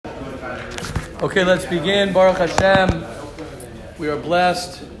Okay, let's begin. Baruch Hashem. We are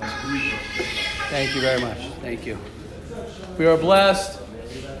blessed. Thank you very much. Thank you. We are blessed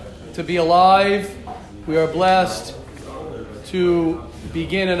to be alive. We are blessed to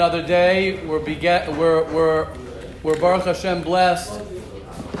begin another day. We're Baruch Hashem blessed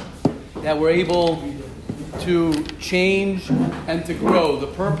that we're able to change and to grow.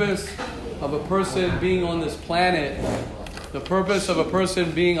 The purpose of a person being on this planet, the purpose of a person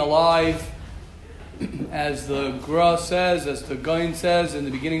being alive, as the Gra says, as the Gaon says in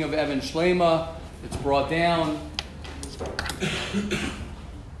the beginning of Evan Shlema, it's brought down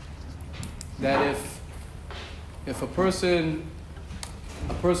that if a person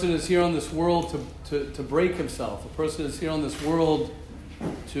is here on this world to break himself, a person is here on this world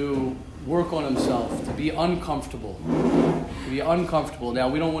to work on himself, to be uncomfortable. Now,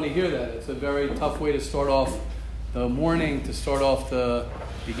 we don't want to hear that. It's a very tough way to start off the morning, to start off the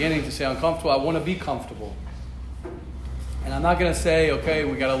beginning, to say uncomfortable. I want to be comfortable. And I'm not going to say, okay,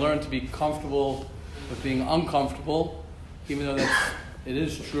 we got to learn to be comfortable with being uncomfortable, even though it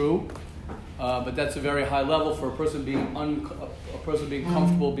is true. But that's a very high level for a person being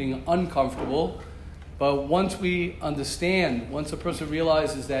comfortable, being uncomfortable. But once we understand, once a person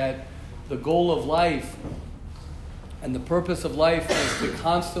realizes that the goal of life and the purpose of life is to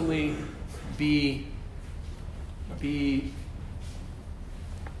constantly be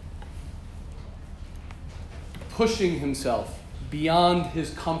pushing himself beyond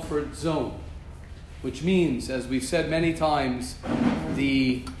his comfort zone, which means, as we've said many times,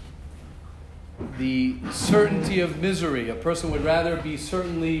 the certainty of misery. A person would rather be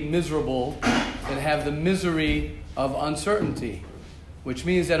certainly miserable than have the misery of uncertainty, which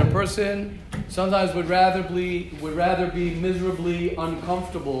means that a person sometimes would rather be miserably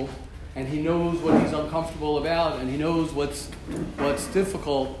uncomfortable, and he knows what he's uncomfortable about, and he knows what's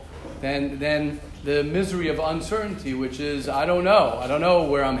difficult, than the misery of uncertainty, which is, I don't know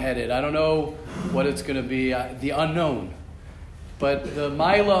where I'm headed, I don't know what it's going to be, the unknown. But the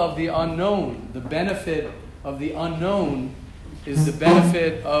Maila of the unknown, the benefit of the unknown, is the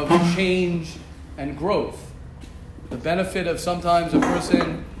benefit of change and growth. The benefit of sometimes a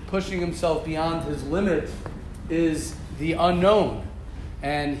person pushing himself beyond his limit is the unknown.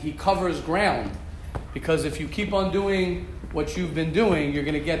 And he covers ground. Because if you keep on doing what you've been doing, you're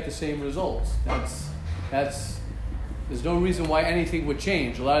going to get the same results. There's no reason why anything would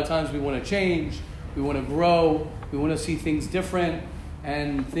change. A lot of times we want to change, we want to grow, we want to see things different,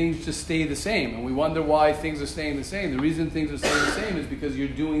 and things just stay the same. And we wonder why things are staying the same. The reason things are staying the same is because you're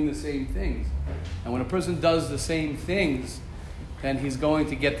doing the same things. And when a person does the same things, then he's going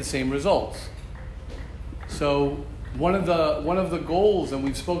to get the same results. So one of the goals, and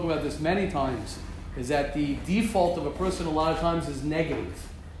we've spoken about this many times, is that the default of a person a lot of times is negative.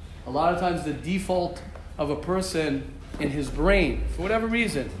 A lot of times the default of a person in his brain, for whatever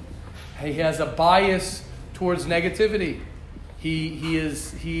reason, he has a bias towards negativity.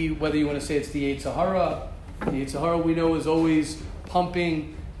 He whether you want to say it's the Yetzer Hara, we know is always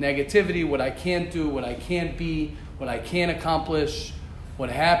pumping negativity, what I can't do, what I can't be, what I can't accomplish, what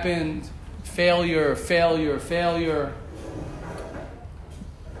happened, failure.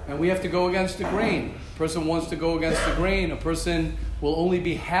 And we have to go against the grain. A person wants to go against the grain. A person will only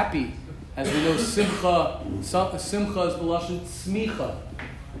be happy. As we know, simcha is b'lashon tzmicha.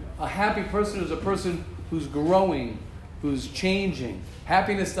 A happy person is a person who's growing, who's changing.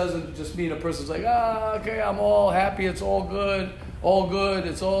 Happiness doesn't just mean a person's like, okay, I'm all happy, it's all good,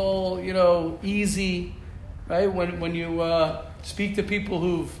 it's all, easy, right? When you speak to people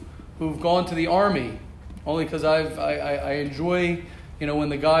who've gone to the army, only because I enjoy, when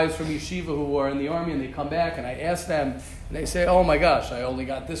the guys from yeshiva who are in the army and they come back and I ask them, and they say, oh my gosh, I only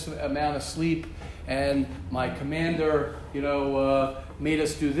got this amount of sleep, and my commander, made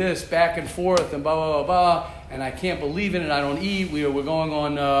us do this back and forth and blah, blah, blah, blah, and I can't believe it, and I don't eat. We're going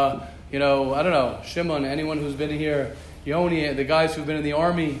on, I don't know, Shimon, anyone who's been here, Yoni, the guys who've been in the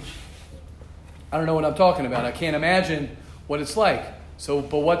army, I don't know what I'm talking about. I can't imagine what it's like. So,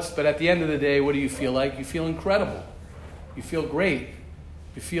 but at the end of the day, what do you feel like? You feel incredible. You feel great.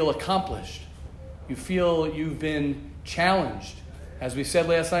 You feel accomplished. You feel you've been challenged. As we said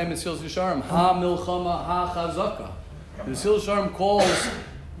last night in Mesilas Yesharim, Ha Milchama Ha Chazaka. Mesilas Yesharim calls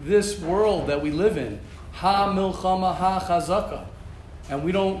this world that we live in Ha Milchama Ha Chazaka. And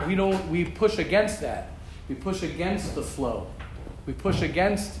we push against that. We push against the flow. We push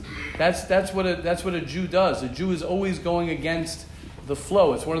against, that's what a Jew does. A Jew is always going against the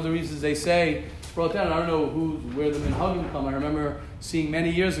flow. It's one of the reasons they say, it's brought down, I don't know where the minhagim come. I remember seeing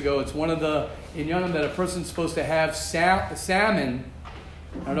many years ago, it's one of the inyanim that a person's supposed to have salmon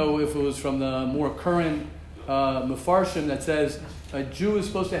I don't know if it was from the more current Mefarshim that says a Jew is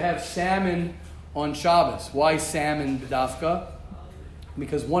supposed to have salmon on Shabbos. Why salmon b'dafka?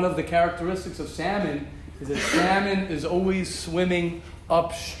 Because one of the characteristics of salmon is that salmon is always swimming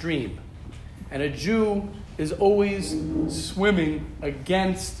upstream. And a Jew is always swimming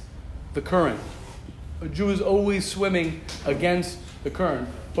against the current. A Jew is always swimming against the current,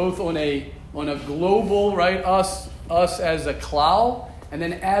 both on a global, right, us as a klal, and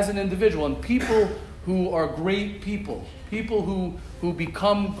then as an individual. And people who are great people who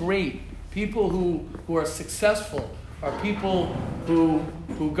become great, people who are successful, are people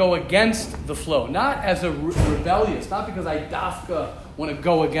who go against the flow. Not as a rebellious, not because I dafka want to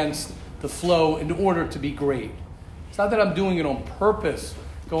go against the flow in order to be great. It's not that I'm doing it on purpose,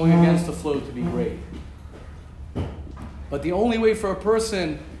 going against the flow to be great. But the only way for a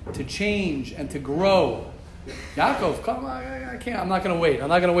person to change and to grow, Yaakov, come on, I can't, I'm not going to wait. I'm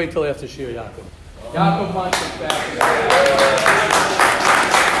not going to wait till after Shir Yaakov. Yaakov wants us back.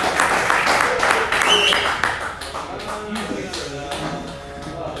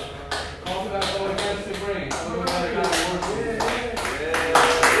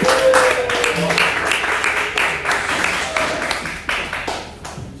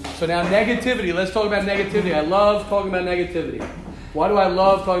 So now negativity, let's talk about negativity. I love talking about negativity. Why do I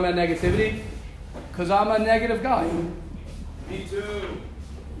love talking about negativity? Because I'm a negative guy. Me too.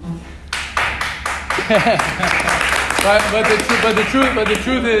 but the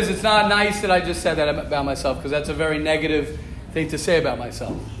truth is, it's not nice that I just said that about myself, because that's a very negative thing to say about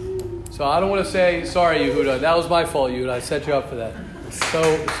myself. So I don't want to say, sorry, Yehuda, that was my fault, Yehuda. I set you up for that.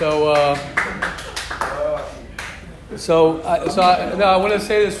 I want to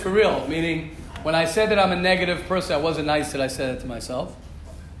say this for real. Meaning, when I said that I'm a negative person, it wasn't nice that I said it to myself.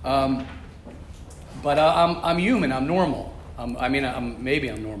 But I'm human. I'm normal. Maybe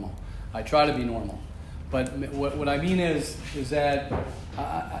I'm normal. I try to be normal. But what I mean is that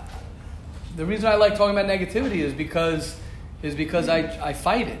the reason I like talking about negativity is because I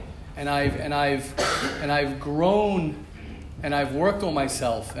fight it, and I've grown, and I've worked on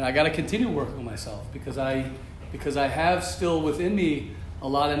myself, and I got to continue working on myself because I have still within me a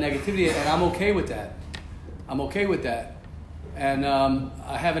lot of negativity, and I'm okay with that. And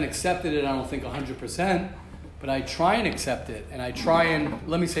I haven't accepted it, I don't think 100%, but I try and accept it, and I try and,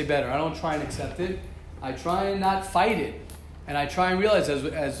 let me say better, I don't try and accept it, I try and not fight it, and I try and realize,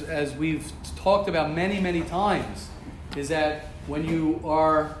 as we've talked about many, many times, is that when you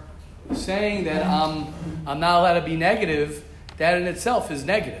are saying that I'm not allowed to be negative, that in itself is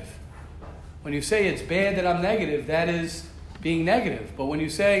negative. When you say it's bad that I'm negative, that is being negative. But when you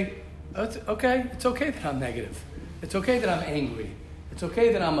say, it's okay that I'm negative. It's okay that I'm angry. It's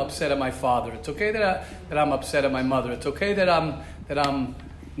okay that I'm upset at my father. It's okay that I'm upset at my mother. It's okay that I'm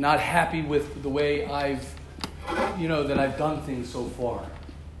not happy with the way I've done things so far.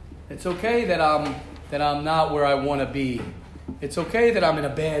 It's okay that I'm not where I want to be. It's okay that I'm in a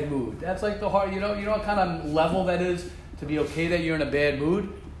bad mood. That's like the hard, you know what kind of level that is to be okay that you're in a bad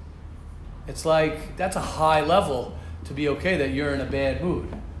mood? It's like, that's a high level to be okay that you're in a bad mood.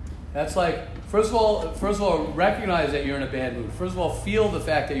 That's like, first of all, recognize that you're in a bad mood. First of all, feel the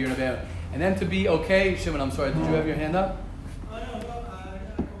fact that you're in a bad mood. And then to be okay, Shimon, I'm sorry, did you have your hand up? Oh, no, go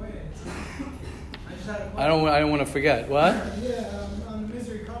ahead. I just had a question. I don't want to forget. What? Yeah, on the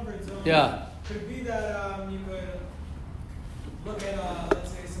misery comfort zone. Yeah. Could it be that you could look at,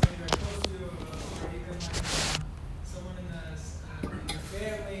 let's say, somebody you're close to, or even someone in your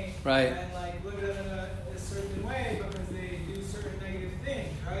family, right, and look at them in a certain way because they do certain negative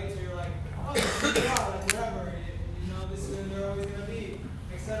things, right? So you're like, oh, this is whatever, this is who they're always going to be,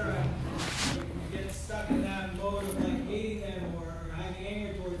 etc. You get stuck in that mode of hating them or having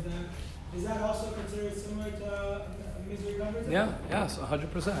anger towards them. Is that also considered similar to misery comfort zone? Yeah, yes, 100%.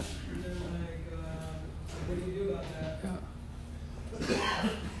 And then, what do you do about that? Yeah.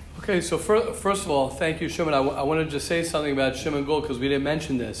 Okay, so first of all, thank you, Shimon. I wanted to just say something about Shimon Gold because we didn't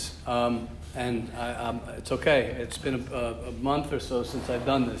mention this. And it's okay. It's been a month or so since I've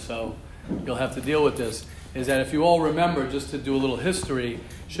done this, so you'll have to deal with this. Is that if you all remember, just to do a little history,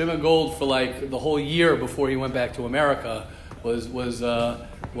 Shimon Gold for the whole year before he went back to America was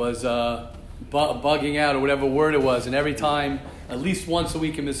bugging out or whatever word it was, and every time, at least once a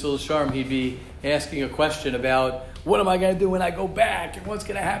week in Mesil Sharm, he'd be asking a question about what am I going to do when I go back, and what's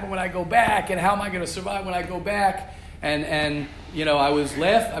going to happen when I go back, and how am I going to survive when I go back, and I was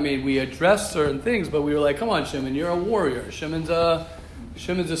laughing. We addressed certain things, but we were like, come on, Shimon, you're a warrior. Shimon's a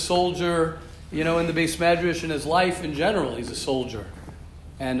soldier, in the Beis Medrash, in his life in general, he's a soldier.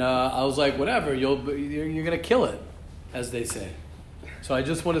 And I was like, whatever, you're going to kill it, as they say. So I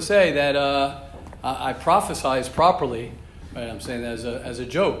just want to say that I prophesize properly. Right, I'm saying that as a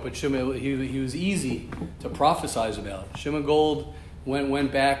joke, but Shimon, he was easy to prophesize about. Shimon Gold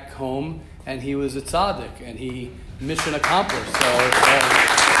went back home, and he was a tzaddik, and he mission accomplished. So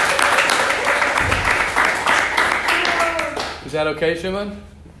is that okay, Shimon?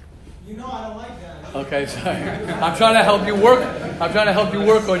 You know I don't like that. Okay, sorry. I'm trying to help you work. I'm trying to help you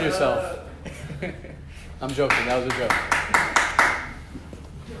work on yourself. I'm joking. That was a joke.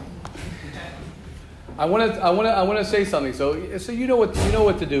 I want to say something. So you know what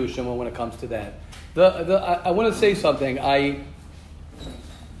to do, Shimon, when it comes to that. I want to say something. I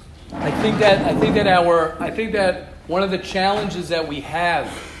think that one of the challenges that we have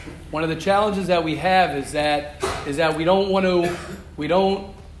is that we don't want to.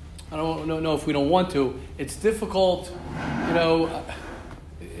 I don't know if we don't want to. It's difficult.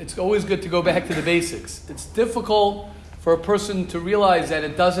 It's always good to go back to the basics. It's difficult for a person to realize that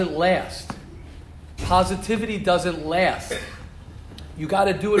it doesn't last. Positivity doesn't last. You got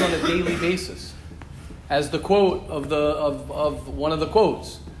to do it on a daily basis. As the quote of one of the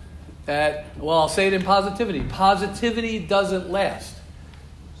quotes, I'll say it in positivity. Positivity doesn't last.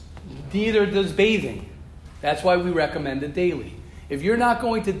 Neither does bathing. That's why we recommend it daily. If you're not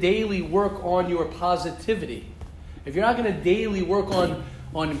going to daily work on your positivity, if you're not going to daily work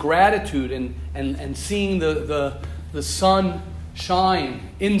on gratitude and seeing the sun shine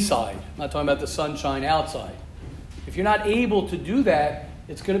inside, I'm not talking about the sunshine outside. If you're not able to do that,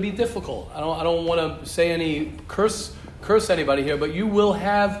 it's going to be difficult. I don't want to say any curse anybody here, but you will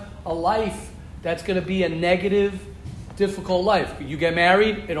have a life that's going to be a negative, difficult life. You get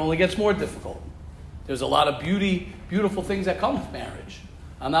married, it only gets more difficult. There's a lot of beautiful things that come with marriage.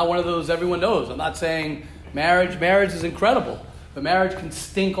 I'm not one of those everyone knows. I'm not saying marriage is incredible, but marriage can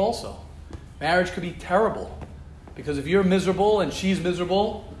stink also. Marriage could be terrible. Because if you're miserable and she's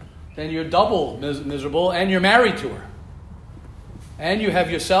miserable, then you're double miserable, and you're married to her. And you have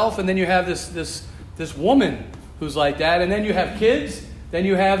yourself, and then you have this woman who's like that, and then you have kids, then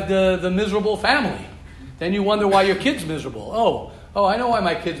you have the miserable family. Then you wonder why your kid's miserable. Oh, I know why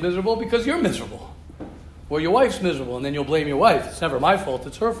my kid's miserable, because you're miserable. Or your wife's miserable, and then you'll blame your wife. It's never my fault,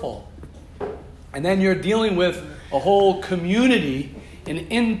 it's her fault. And then you're dealing with a whole community, an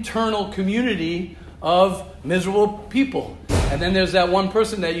internal community of miserable people. And then there's that one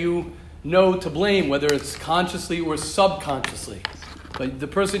person that you know to blame, whether it's consciously or subconsciously. But the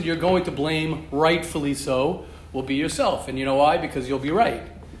person you're going to blame, rightfully so, will be yourself. And you know why? Because you'll be right.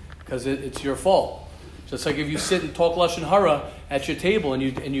 Because it's your fault. Just like if you sit and talk Lashon Hara at your table and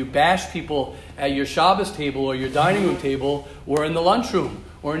you bash people at your Shabbos table or your dining room table or in the lunchroom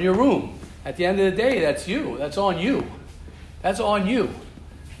or in your room. At the end of the day, that's you. That's on you. That's on you.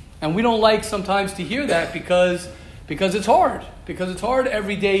 And we don't like sometimes to hear that because it's hard. Because it's hard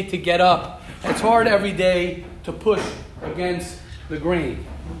every day to get up. It's hard every day to push against the grain.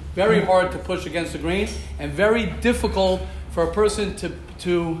 Very hard to push against the grain, and very difficult for a person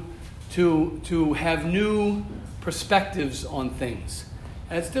to have new perspectives on things.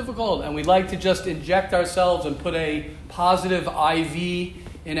 And it's difficult, and we like to just inject ourselves and put a positive IV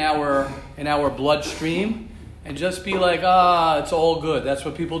in our bloodstream and just be like, it's all good. That's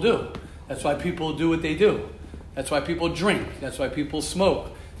what people do. That's why people do what they do. That's why people drink. That's why people smoke.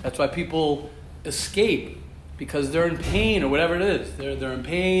 That's why people escape, because they're in pain or whatever it is. They're in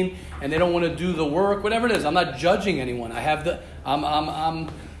pain and they don't want to do the work, whatever it is. I'm not judging anyone. I'm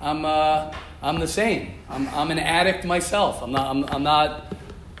the same. I'm an addict myself. I'm not.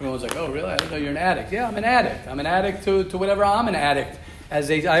 Everyone's like, oh, really? I didn't know you're an addict. Yeah, I'm an addict. I'm an addict to whatever. I'm an addict.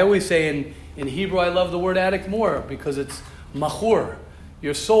 I always say in Hebrew, I love the word addict more because it's machur.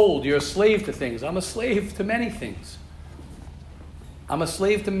 You're sold. You're a slave to things. I'm a slave to many things. I'm a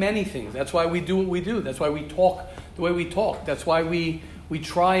slave to many things. That's why we do what we do. That's why we talk the way we talk. That's why we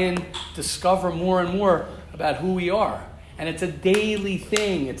try and discover more and more about who we are. And it's a daily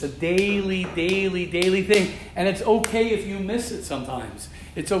thing. It's a daily thing. And it's okay if you miss it sometimes.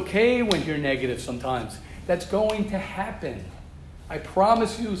 It's okay when you're negative sometimes. That's going to happen. I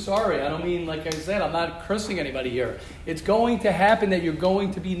promise you, sorry, I don't mean, like I said, I'm not cursing anybody here. It's going to happen that you're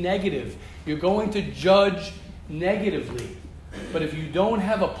going to be negative. You're going to judge negatively. But if you don't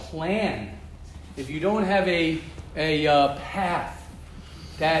have a plan, if you don't have a path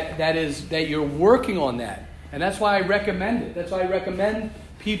that you're working on that, and that's why I recommend it. That's why I recommend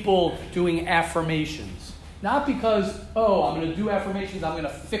people doing affirmations. Not because, I'm going to do affirmations, I'm going to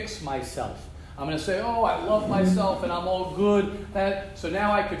fix myself. I'm going to say, I love myself and I'm all good, so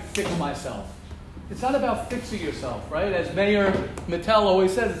now I could fix myself. It's not about fixing yourself, right? As Mayor Mattel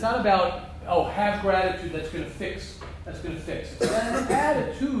always says, it's not about, have gratitude that's going to fix that's going to fix. It's an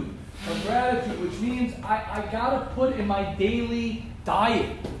attitude of gratitude, which means I got to put in my daily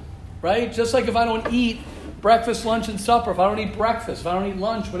diet, right? Just like if I don't eat breakfast, lunch, and supper, if I don't eat breakfast, if I don't eat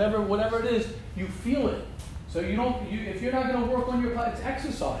lunch, whatever it is, you feel it. So if you're not going to work on your it's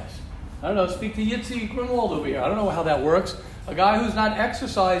exercise. I don't know, speak to Yitzi Grunwald over here. I don't know how that works. A guy who's not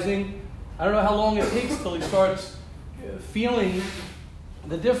exercising, I don't know how long it takes till he starts feeling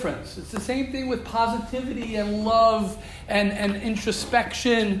the difference. It's the same thing with positivity and love and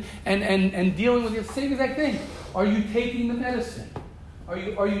introspection and dealing with the same exact thing. Are you taking the medicine? Are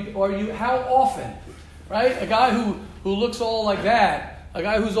you how often? Right? A guy who looks all like that, a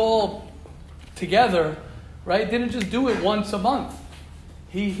guy who's all together, right, didn't just do it once a month.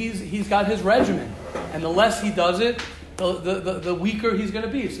 He's got his regimen. And the less he does it, the weaker he's going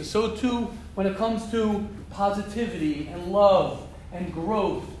to be. So too when it comes to positivity and love and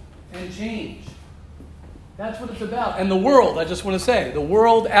growth and change. That's what it's about. And the world, I just want to say, the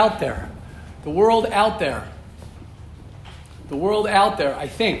world out there, I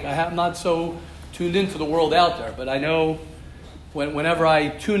think, I'm not so tuned into the world out there, but I know whenever I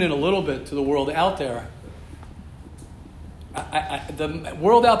tune in a little bit to the world out there, the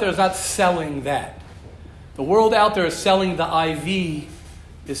world out there is not selling that. The world out there is selling the IV,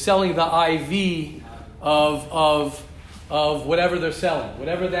 of whatever they're selling.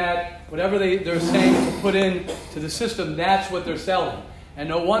 Whatever they're saying to put in to the system, that's what they're selling. And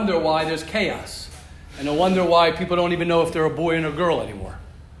no wonder why there's chaos. And no wonder why people don't even know if they're a boy and a girl anymore.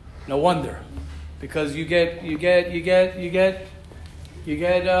 No wonder. Because you get whacked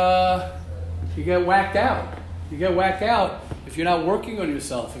out. You get whacked out if you're not working on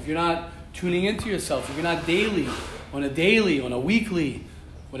yourself, if you're not tuning into yourself, if you're not on a weekly,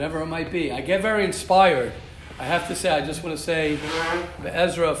 whatever it might be. I get very inspired. I have to say, I just want to say,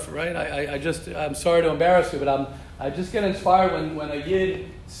 Ezra, right? I'm sorry to embarrass you, but I just get inspired when a Yid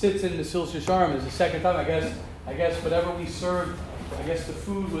sits in the Sil Shisharim. It's the second time, I guess whatever we served, I guess the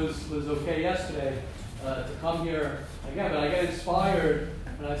food was okay yesterday to come here again. But I get inspired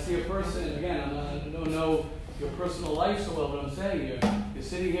when I see a person. Again, I don't know your personal life so well, but I'm saying you're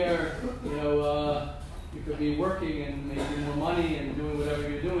sitting here. You could be working and making more money and doing whatever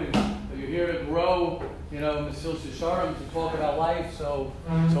you're doing. But you're here to grow, Mesil Shisharim, to talk about life. So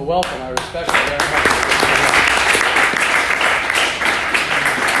welcome. I respect you very much.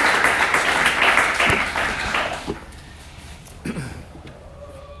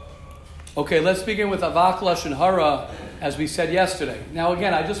 Okay, let's begin with Avak Lashon Hara, as we said yesterday. Now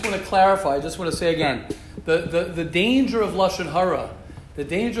again, I just want to clarify, I just want to say again, the danger of Lashon Hara,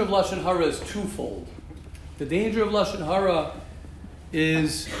 is twofold. The danger of Lashon Hara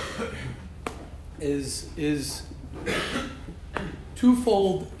is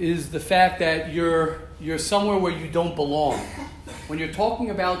twofold. Is the fact that you're somewhere where you don't belong. When you're talking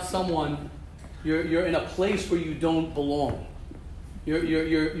about someone, you're in a place where you don't belong.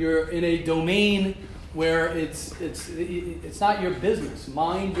 You're in a domain where it's not your business.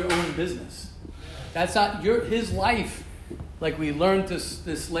 Mind your own business. That's not his life. Like we learned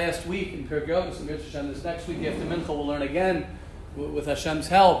this last week in Pirkei Avos, and this next week after Mincha we'll learn again with Hashem's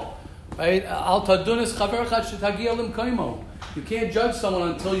help. Right? Al tadunis chavercha shetagiya limkoimo. You can't judge someone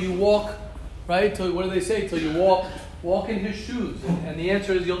until you walk. Right? What do they say? Till you walk in his shoes. And the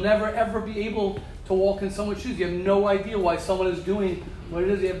answer is you'll never ever be able to walk in someone's shoes. You have no idea why someone is doing what it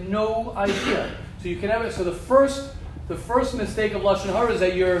is. You have no idea. So you can never. So the first mistake of Lashon Hara is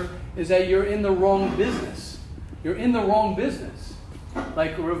that you're in the wrong business. You're in the wrong business.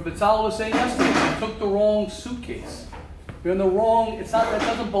 Like Rav Betzalel was saying yesterday, you took the wrong suitcase. You're in the wrong, that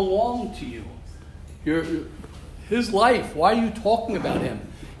doesn't belong to you. His life, why are you talking about him?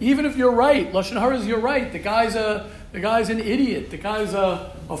 Even if you're right, Lashon Hara is you're right. The guy's an idiot. The guy's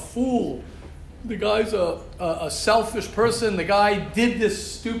a fool. The guy's a selfish person. The guy did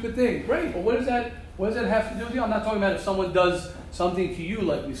this stupid thing. Great, but what does that have to do with you? I'm not talking about if someone does something to you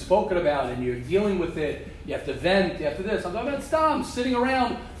like we've spoken about and you're dealing with it, you have to vent, you have to this. I'm talking about stop sitting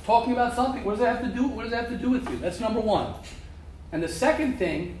around talking about something. What does that have to do? What does that have to do with you? That's number one. And the second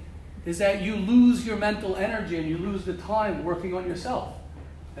thing is that you lose your mental energy and you lose the time working on yourself.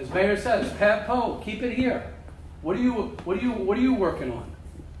 As Meir says, Pat Poe, keep it here. What are you working on?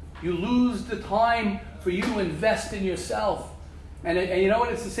 You lose the time for you to invest in yourself. And you know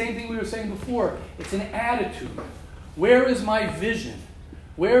what? It's the same thing we were saying before. It's an attitude. Where is my vision?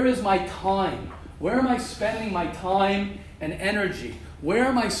 Where is my time? Where am I spending my time and energy? Where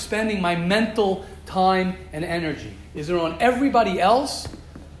am I spending my mental time and energy? Is it on everybody else?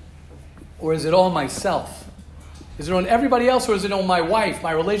 Or is it on myself? Is it on everybody else or is it on my wife,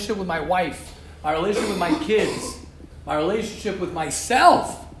 my relationship with my wife, my relationship with my kids, my relationship with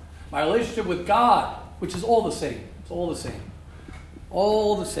myself, my relationship with God, which is all the same. It's all the same.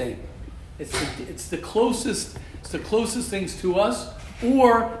 All the same. It's the closest things to us.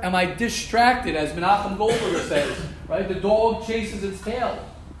 Or am I distracted, as Menachem Goldberger says, right? The dog chases its tail.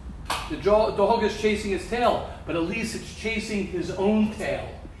 The dog is chasing its tail, but at least it's chasing his own tail.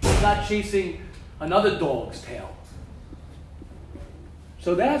 It's not chasing another dog's tail.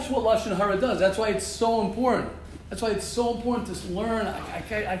 So that's what Lashon Hara does. That's why it's so important. That's why it's so important to learn.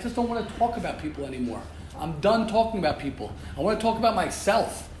 I just don't want to talk about people anymore. I'm done talking about people. I want to talk about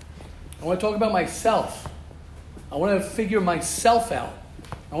myself. I want to talk about myself. I want to figure myself out.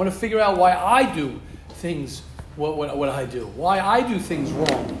 I want to figure out why I do things what I do. Why I do things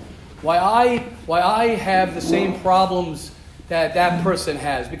wrong. Why I have the same problems that person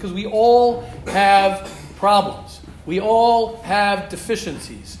has. Because we all have problems. We all have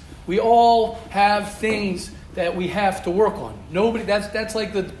deficiencies. We all have things that we have to work on. Nobody. That's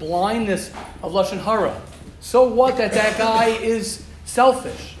like the blindness of Lashon Hara. So what that guy is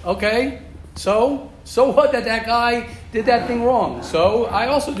selfish? Okay. So what that guy did that thing wrong? So I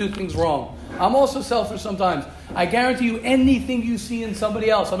also do things wrong. I'm also selfish sometimes. I guarantee you, anything you see in somebody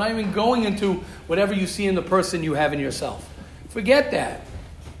else, I'm not even going into whatever you see in the person you have in yourself. Forget that.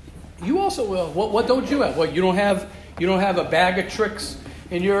 You also will. What don't you have? What you don't have a bag of tricks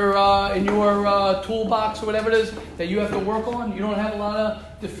in your toolbox or whatever it is that you have to work on. You don't have a lot of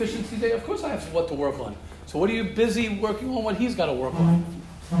deficiencies there. Of course, I have what to work on. So what are you busy working on? What he's got to work on.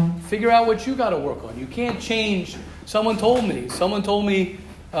 Figure out what you got to work on. You can't change. Someone told me recently.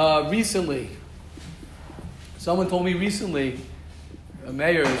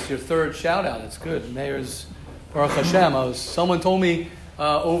 Mayor, it's your third shout out. It's good. Mayor's Baruch Hashem. Someone told me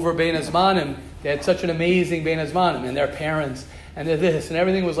over Bein Hazmanim, they had such an amazing Bein Hazmanim, and their parents, and they're this, and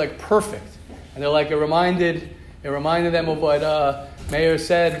everything was like perfect. And they're like, it reminded them of what Mayor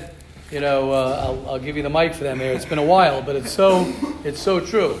said. I'll give you the mic for that, Mayor. It's been a while, but it's so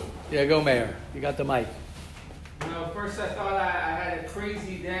true. Yeah, go, Mayor. You got the mic. First I thought I had a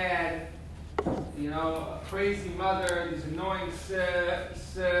crazy dad, a crazy mother, these annoying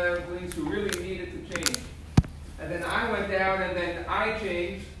siblings who really needed to change. And then I went down, and then I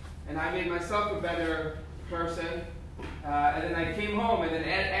changed, and I made myself a better person. And then I came home, and then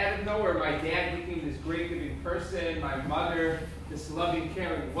out of nowhere, my dad became this great giving person, my mother, this loving,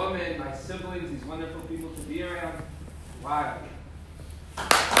 caring woman, my siblings, these wonderful people to be around. Wow.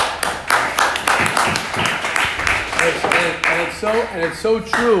 And it's so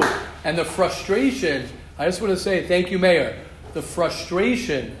true. And the frustration, I just want to say, thank you, Mayor. The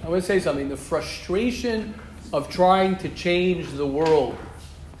frustration, I want to say something, the frustration of trying to change the world,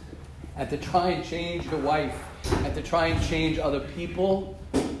 and to try and change your wife, and to try and change other people,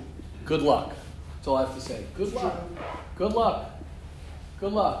 good luck. That's all I have to say. Good luck. Good luck.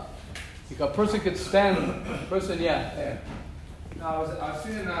 Good luck. Because a person could spend, yeah. No, I was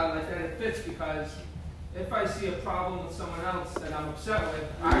feeling like that it fits because if I see a problem with someone else that I'm upset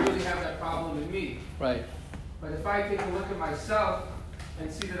with, I really have that problem in me. Right. But if I take a look at myself and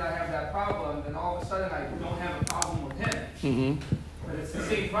see that I have that problem, then all of a sudden I don't have a problem with him. Mm-hmm. But it's the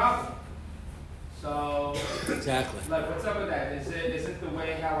same problem. So exactly. Like, what's up with that? Is it the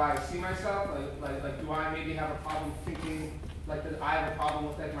way how I see myself? Like, do I maybe have a problem thinking like that I have a problem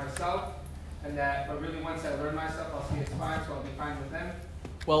with that myself, and that, but really once I learn myself, I'll see it's fine, so I'll be fine with them.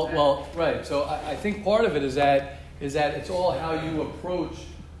 Well, right. So I think part of it is that it's all how you approach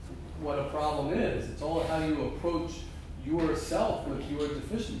what a problem is. It's all how you approach yourself with your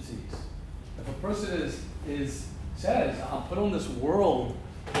deficiencies. If a person says, I'm put on this world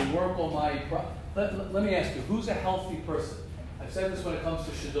to work on my let me ask you, who's a healthy person? I've said this when it comes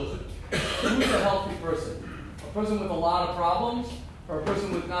to shidduchim. Who's a healthy person? A person with a lot of problems, or a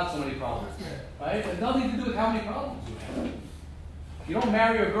person with not so many problems? Right? It has nothing to do with how many problems you have. You don't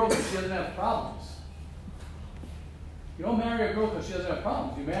marry a girl because she doesn't have problems. You don't marry a girl because she doesn't have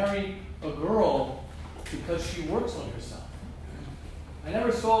problems. You marry a girl because she works on herself. I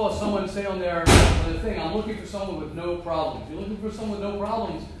never saw someone say on the thing, I'm looking for someone with no problems. You're looking for someone with no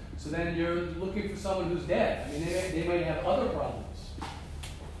problems, so then you're looking for someone who's dead. I mean, they might have other problems,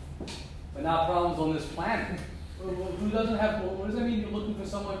 but not problems on this planet. Who doesn't have, what does that mean you're looking for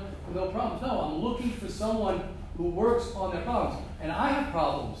someone with no problems? No, I'm looking for someone who works on their problems. And I have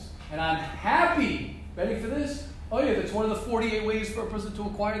problems, and I'm happy. Ready for this? Oh yeah, that's one of the 48 ways for a person to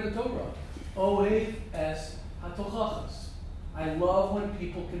acquire the Torah. Ohev es hatochachas. I love when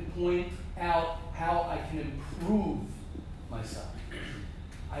people can point out how I can improve myself.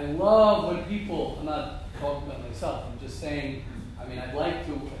 I love when people, I'm not talking about myself, I'm just saying, I'd like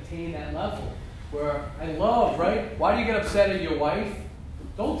to attain that level. where I love, right? Why do you get upset at your wife?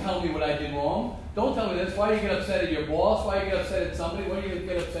 Don't tell me what I did wrong. Don't tell me this. Why do you get upset at your boss? Why do you get upset at somebody? Why do you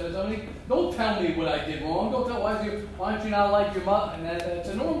get upset at somebody? Don't tell me what I did wrong. Don't tell why don't you not like your mother? And that's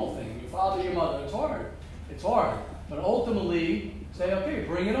a normal thing. Your father, your mother. It's hard. It's hard. But ultimately, say, okay,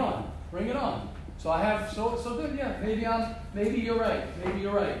 bring it on. Bring it on. So I have so then yeah, maybe you're right. Maybe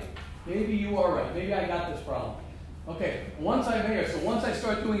you're right. Maybe you are right. Maybe I got this problem. Okay. Once I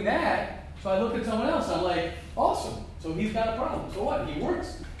start doing that, so I look at someone else, I'm like, awesome. So he's got a problem. So what? He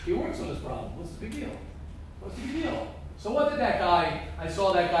works on this problem. What's the big deal? What's the big deal? So what did I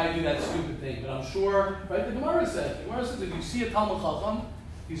saw that guy do that stupid thing, but I'm sure, right? The Gemara says if you see a Talmud Chacham,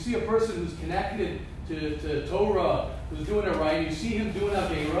 you see a person who's connected to Torah, who's doing it right, you see him doing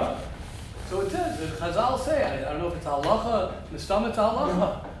Aveira. So it says, the Chazal say, I don't know if it's halacha, Nistama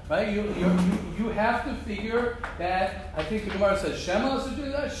halacha, right? You have to figure that, I think the Gemara says, Shema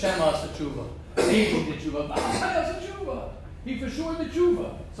S'tshuva, Shema S'tshuva. He did tshuva, Ba'asai S'tshuva. He for sure did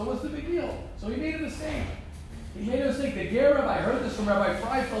tshuva. So what's the big deal? So he made a mistake. He made a mistake. The Ger Rebbe, I heard this from Rabbi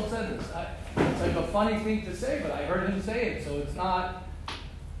Freifeld said this. It's like a funny thing to say, but I heard him say it. So it's not,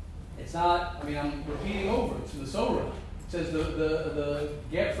 I mean, I'm repeating over. It's in the Sorah. It says the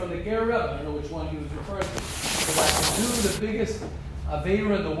get from the Ger Rebbe, I don't know which one he was referring to. Because I could do the biggest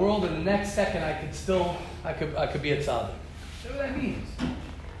Aveira in the world, and the next second I could be a tzaddik. That's what that means.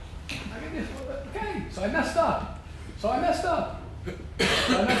 Okay, so I messed up.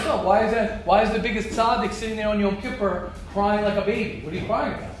 Why is the biggest tzaddik sitting there on Yom Kippur crying like a baby? What are you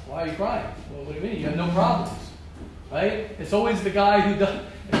crying about? Why are you crying? Well, what do you mean? You have no problems, right? It's always the guy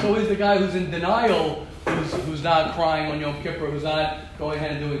who's in denial who's not crying on Yom Kippur, who's not going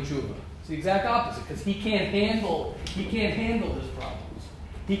ahead and doing tshuva. It's the exact opposite, because he can't handle his problems.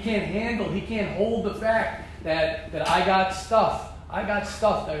 He can't hold the fact that I got stuff that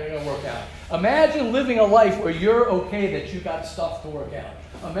are going to work out. Imagine living a life where you're okay that you got stuff to work out.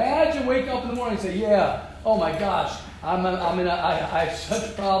 Imagine waking up in the morning and say, yeah, oh my gosh, I have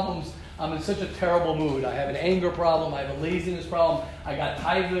such problems. I'm in such a terrible mood. I have an anger problem. I have a laziness problem. I got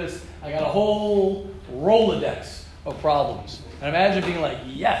tightness. I got a whole Rolodex of problems. And imagine being like,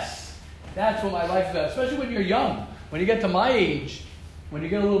 yes, that's what my life is about. Especially when you're young. When you get to my age, when you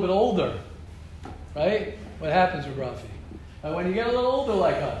get a little bit older, right? What happens with Rafi? When you get a little older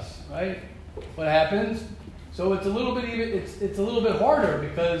like us, right? What happens? So it's a little bit harder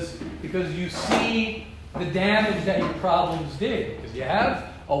because you see the damage that your problems did. Because you have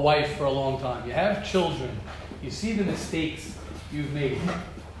a wife for a long time, you have children, you see the mistakes you've made.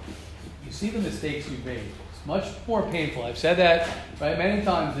 It's much more painful. I've said that right many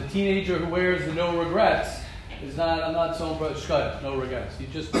times. The teenager who wears the no regrets is not. I'm not so impressed. No regrets. You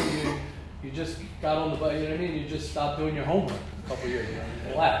just got on the bus. You know what I mean? You just stopped doing your homework a couple years ago.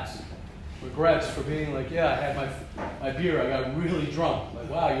 Relax. Regrets for being like, yeah, I had my beer. I got really drunk. Like,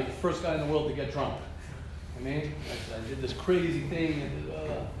 wow, you're the first guy in the world to get drunk. I mean, I did this crazy thing. And,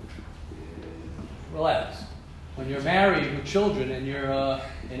 relax. When you're married with children and you're an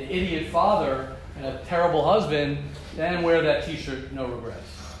idiot father and a terrible husband, then wear that T-shirt, no regrets.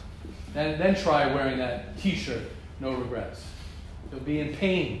 Then try wearing that T-shirt, no regrets. You'll be in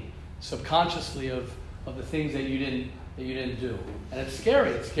pain subconsciously of the things that you didn't do, and it's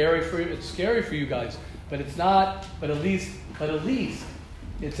scary. It's scary for you guys, but it's not. But at least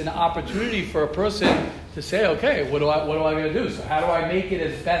it's an opportunity for a person to say, okay, what am I going to do? So how do I make it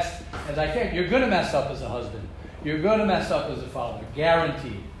as best as I can? You're going to mess up as a husband. You're going to mess up as a father.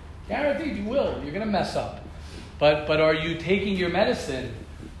 Guaranteed. Guaranteed you will. You're going to mess up. But are you taking your medicine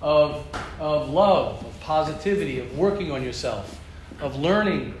of love, of positivity, of working on yourself, of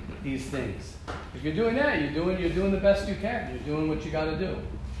learning these things? If you're doing that, you're doing the best you can. You're doing what you got to do.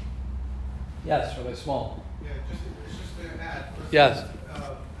 Yes, Rabbi Small. Yeah, just to add. Yes.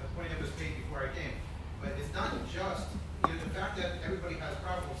 Pointing up this page before I came, but it's not just the fact that everybody has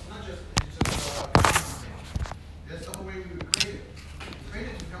problems. It's not just that's the whole way we were created. We were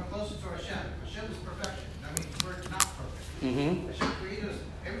created to become closer to Hashem. Hashem is perfection. That means we're not perfect. Mm-hmm. Hashem created us.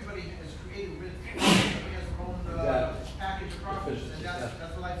 Everybody is created with. Everybody has their own package of problems, and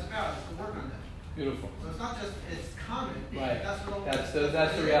that's what life's about. Is to work on them. Beautiful. So it's not just it's common. Right. That's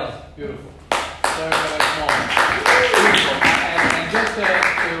the reality. Beautiful. Very, very small. Beautiful. And just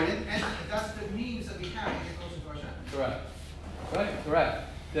and that's the means that we have to get closer to Hashem. Correct. Correct.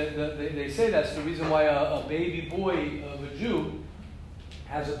 They say that's the reason why a baby boy of a Jew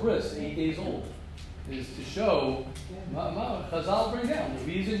has a bris, 8 days old, is to show. Chazal bring down the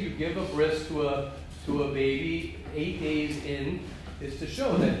reason you give a bris to a baby 8 days in is to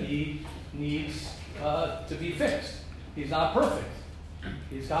show that he needs to be fixed. He's not perfect.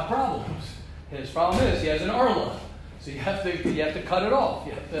 He's got problems. His problem is he has an Arla. So you have to cut it off.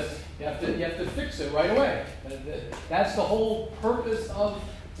 You have to fix it right away. That's the whole purpose of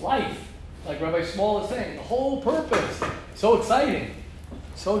life. Like Rabbi Small is saying, the whole purpose. So exciting.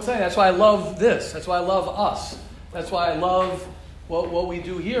 So exciting. That's why I love this. That's why I love us. That's why I love what we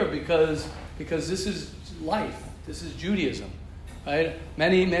do here, because this is life. This is Judaism. Right?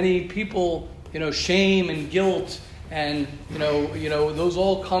 Many people, shame and guilt and those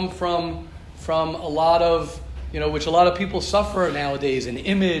all come from a lot of which a lot of people suffer nowadays, an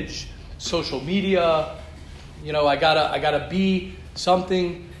image, social media. I gotta be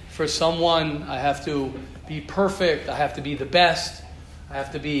something for someone. I have to be perfect. I have to be the best. I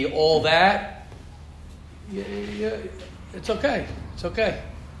have to be all that. Yeah, it's okay. It's okay.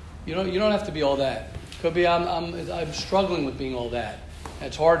 You don't have to be all that. Could be I'm struggling with being all that.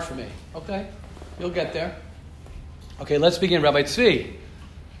 It's hard for me. Okay, you'll get there. Okay, let's begin. Rabbi Tzvi.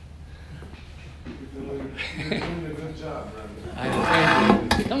 You're doing a good job,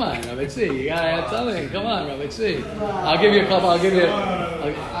 Rabbi. Come on, Rabbi Tzvi. You gotta add something. Come on, Rabbi Tzvi. I'll give you a couple. I don't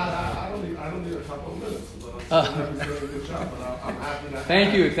need a couple of minutes. But you're doing a good job. But I'm happy to.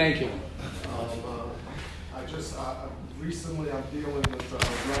 Thank you. Recently, I'm dealing with a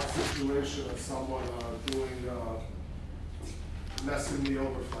rough situation of someone messing me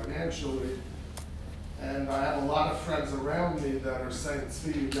over financially. And I have a lot of friends around me that are saying,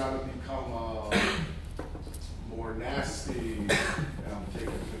 "Tzvi, you got to become more nasty, take it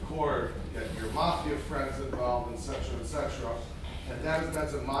to court, get your mafia friends involved, etc., etc." And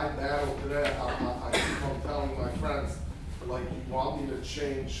that's in my battle today. I keep on telling my friends, like, you want me to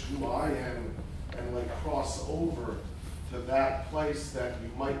change who I am and like cross over to that place that you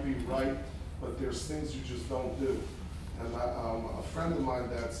might be right, but there's things you just don't do. And a friend of mine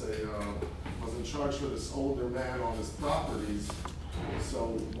that's was in charge for this older man on his properties.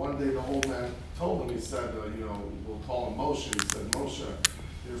 So one day the old man told him, he said, we'll call him Moshe. He said, "Moshe,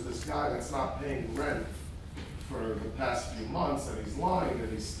 there's this guy that's not paying rent for the past few months, and he's lying, and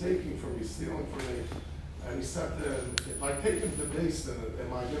he's taking from me, stealing from me." And he said to him, "If I take him to Beis Din,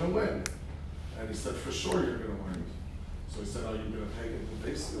 am I going to win?" And he said, "For sure you're going to win." So he said, "Are you going to take him to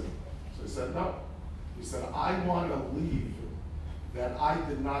Beis Din?" So he said, "No." He said, "I want to leave that I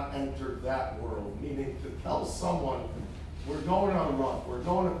did not enter that world," meaning to tell someone, we're going on a run, we're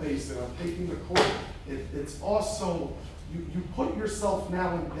going to Beis Din, I'm taking the court. It's also, you put yourself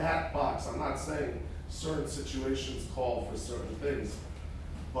now in that box. I'm not saying certain situations call for certain things,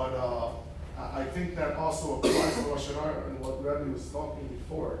 but I think that also applies to Rosh Hashanah and what Rebbe was talking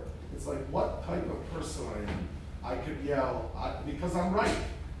before. It's like, what type of person I am. I could yell, because I'm right.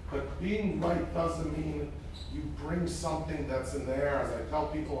 But being right doesn't mean you bring something that's in the air. As I tell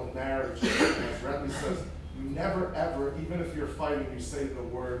people in marriage, as Rebbe says, you never ever, even if you're fighting, you say the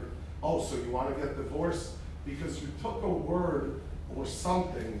word, "Oh, so you want to get divorced?" Because you took a word or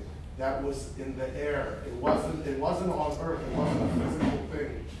something that was in the air. It wasn't on earth. It wasn't a physical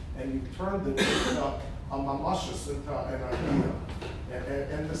thing, and you turned it into a mamashus, into an idea.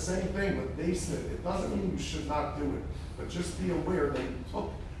 And the same thing with Beis Din. It doesn't mean you should not do it, but just be aware that you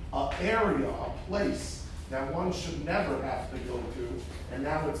took an area, a place that one should never have to go to, and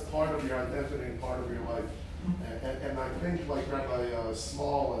now it's part of your identity and part of your life. And I think, like Rabbi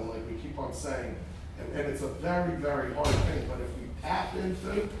Small, and like we keep on saying, and it's a very, very hard thing, but if we tap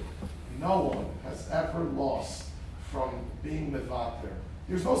into, no one has ever lost from being mevater.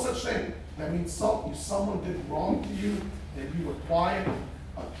 There's no such thing. That means someone did wrong to you, and you were quiet.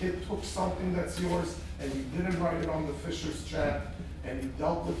 A kid took something that's yours, and you didn't write it on the Fisher's check, and you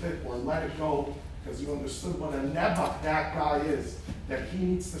dealt with it or let it go because you understood what a nebuch that guy is, that he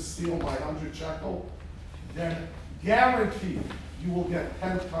needs to steal my 100 shekel, then guaranteed you will get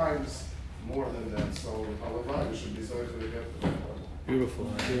 10 times more than that. So you should be sorry to get to that point. Beautiful.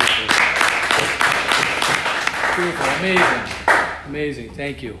 Amazing.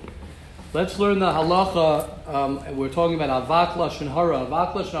 Thank you. Let's learn the halacha. We're talking about avat lashon hara.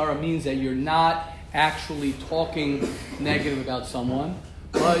 Avat lashon hara means that you're not actually talking negative about someone,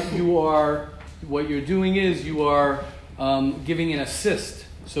 but what you're doing is you are giving an assist,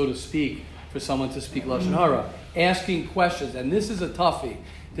 so to speak, for someone to speak lashon hara, asking questions. And this is a toughie.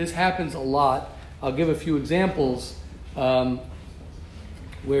 This happens a lot. I'll give a few examples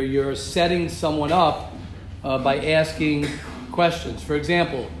where you're setting someone up by asking questions. For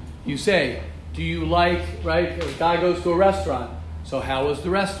example, you say, "Do you like," right? A guy goes to a restaurant. So how was the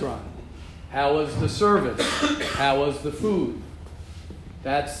restaurant? How was the service? How was the food?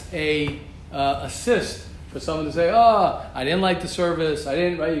 That's a assist for someone to say, "Oh, I didn't like the service. I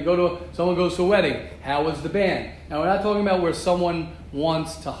didn't." Right? Someone goes to a wedding. How was the band? Now we're not talking about where someone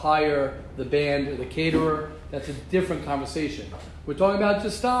wants to hire the band or the caterer. That's a different conversation. We're talking about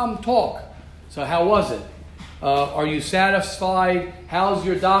just talk. So how was it? Are you satisfied? How's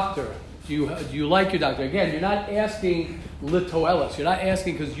your doctor? Do you like your doctor? Again, you're not asking litoelis. You're not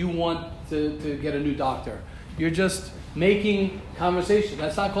asking because you want to get a new doctor. You're just making conversation.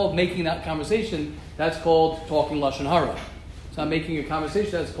 That's not called making that conversation. That's called talking Lashon Hara. It's not making a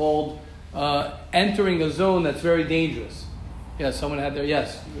conversation. That's called entering a zone that's very dangerous. Yes, someone had there.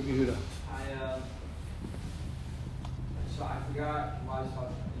 Yes, Yehuda. So I forgot why I was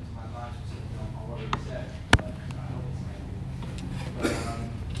talking into my mind specifically on what we said, but I hope it's maybe.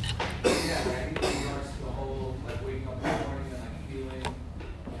 But yeah, like, I think in regards to the whole like waking up in the morning and like feeling,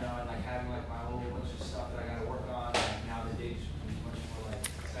 and like having like my whole bunch of stuff that I got to work on, and now the day just becomes much more like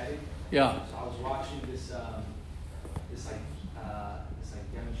exciting. Yeah. So I was watching this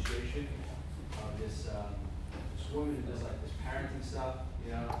demonstration of this woman who does like this parenting stuff,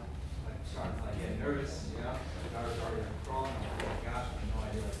 like starting to like get nervous, my daughter's already like crawling. I'm like, oh my gosh, I have no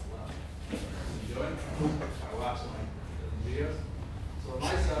idea what I'm doing. So I watched some like videos. So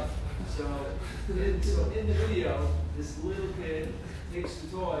myself, in the video, this little kid takes the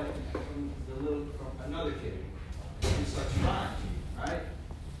toy from another kid. He starts crying, right?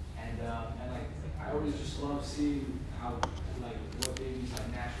 And like I always just love seeing how like what babies like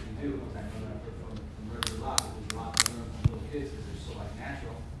naturally do. Because I know that I've heard from Murder a lot. There's a lot to learn from little kids because they're so like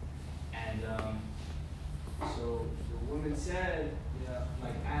natural. And so the woman said,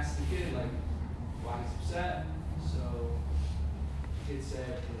 like asked the kid like why he's upset. So the kid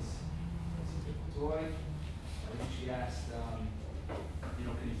said it's a toy. And then she asked, can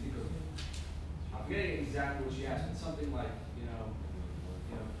you think of? I'm forgetting exactly what she asked, but something like, can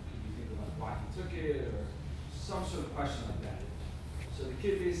you think of like why he took it or some sort of question like that. So the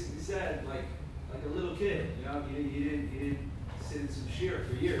kid basically said, like a little kid, he didn't sit in some shear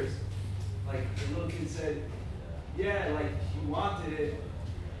for years. Like the little kid said, yeah, like he wanted it,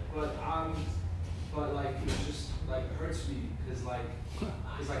 but like it just like hurts me because like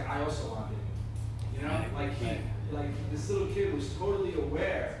I also want it. Like this little kid was totally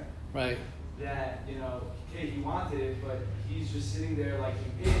aware, right, that okay, he wanted it, but he's just sitting there like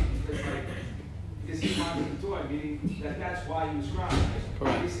in pain because he wanted the toy, meaning that's why he was crying. Like,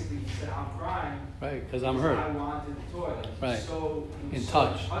 correct. Basically, he said, "I'm crying, right, because I'm hurt. I wanted the toy." Like, right. He was in so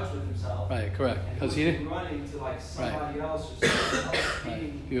touch. in touch with himself. Right, correct. Because he was running to like somebody else or somebody else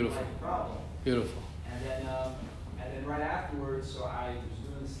being beautiful. like the problem. Beautiful. And then right afterwards, so I was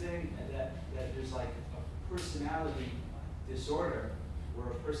doing this thing, and that there's like a personality disorder where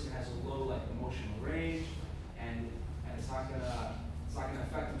a person has a low like emotional range, and it's not gonna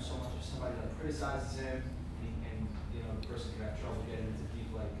affect him so much if somebody like criticizes him, and the person can have trouble getting into deep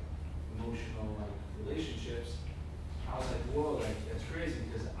like emotional like relationships. I was like, whoa, like that's crazy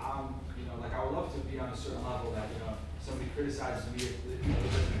because I'm like I would love to be on a certain level that somebody criticizes me, it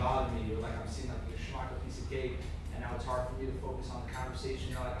doesn't bother me, or like I'm seeing like a schmuck, a piece of cake, and now it's hard for me to focus on the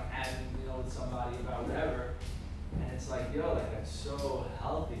conversation, like I'm having with somebody about whatever. And it's like, like that's so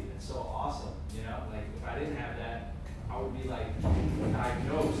healthy, that's so awesome, like if I didn't have that, I would be like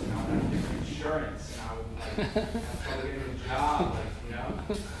diagnosed and I would have different insurance and I would like have trouble getting a job, like,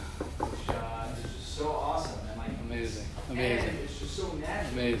 which is just so awesome and like amazing. And it's just so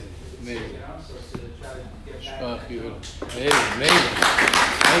natural. Amazing. So to try to get back. Amazing.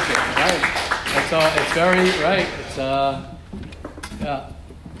 Thank you. Right. It's very right. It's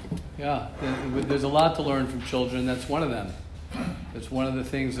yeah. There's a lot to learn from children. That's one of them. It's one of the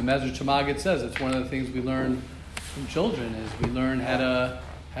things the Medrash Maggid says. It's one of the things we learn from children is we learn how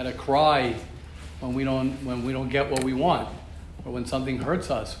to cry when we don't get what we want, or when something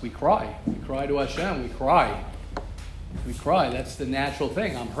hurts us. We cry. We cry to Hashem. We cry. That's the natural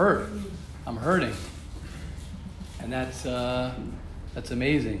thing. I'm hurt. I'm hurting, and that's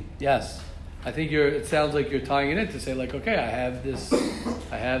amazing. Yes. I think it sounds like you're tying it in to say like, okay, I have this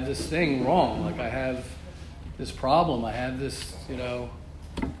thing wrong. Like I have this problem. I have this,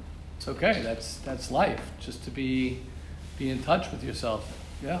 it's okay. That's life. Just to be in touch with yourself.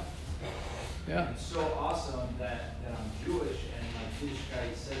 Yeah. It's so awesome that I'm Jewish and like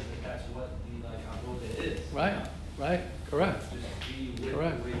Yiddishkeit says that's what the like avoda is. Right. Correct. Just be with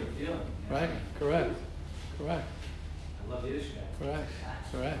correct. the way you're feeling. Right. Correct. I love Yiddishkeit. Correct.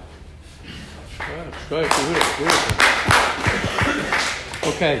 Good.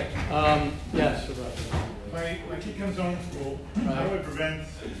 Okay. Yes. My kid comes home from school. Right. How do I prevent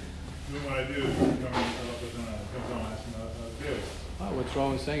doing what I do from coming home asking how to do? Oh, what's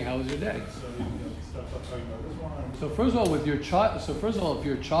wrong with saying how was your day? So stop talking about this one. So first of all, with your child. If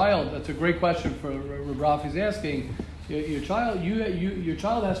your child, that's a great question for Rav Rafi's asking. Your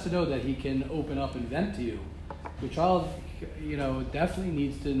child has to know that he can open up and vent to you. Your child, definitely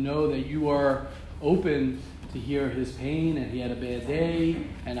needs to know that you are open to hear his pain, and he had a bad day,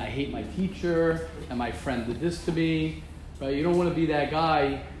 and I hate my teacher, and my friend did this to me. Right? You don't want to be that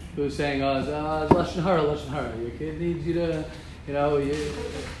guy who's saying, lashon hara. Your kid needs you to, you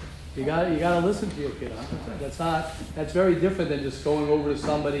got to listen to your kid. That's very different than just going over to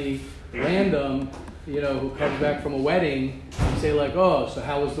somebody random, who comes back from a wedding and say like, oh, so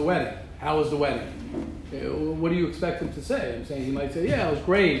how was the wedding? How was the wedding? What do you expect him to say? I'm saying he might say, yeah, it was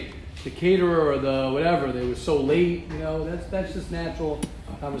great. The caterer or the whatever, they were so late. That's just natural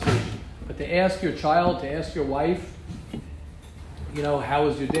conversation. But to ask your child, to ask your wife, how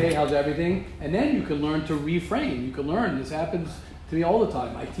was your day? How's everything? And then you can learn to reframe. You can learn. This happens to me all the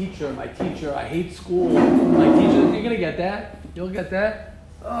time. My teacher, I hate school. My teacher, you're going to get that. You'll get that.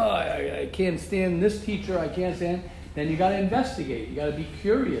 Oh, I can't stand this teacher. I can't stand. Then you got to investigate. You got to be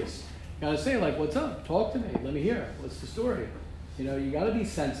curious. You got to say, like, what's up? Talk to me. Let me hear. What's the story? You got to be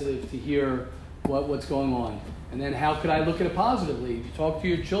sensitive to hear what's going on. And then how could I look at it positively? You talk to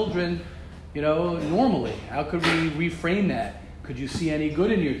your children, normally. How could we reframe that? Could you see any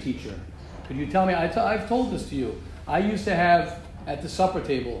good in your teacher? Could you tell me? I've told this to you. I used to have at the supper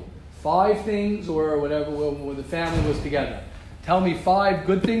table 5 things or whatever when the family was together. Tell me 5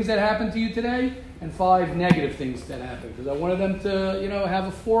 good things that happened to you today and 5 negative things that happened. Because I wanted them to, have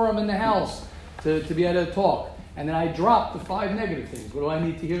a forum in the house to be able to talk. And then I dropped the 5 negative things. What do I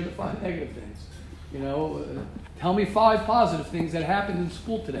need to hear the 5 negative things? Tell me 5 positive things that happened in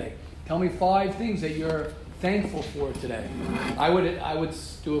school today. Tell me 5 things that you're thankful for today. I would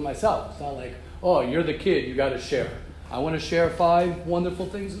do it myself. It's not like, oh, you're the kid, you got to share. I want to share 5 wonderful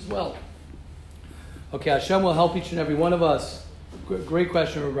things as well. Okay, Hashem will help each and every one of us. Great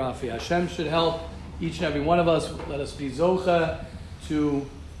question, Rafi. Hashem should help each and every one of us. Let us be zocha to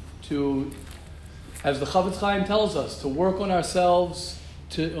as the Chavetz Chaim tells us, to work on ourselves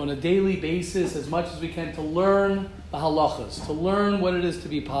on a daily basis as much as we can to learn the halachas, to learn what it is to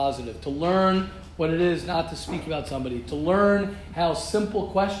be positive, to learn what it is not to speak about somebody, to learn how simple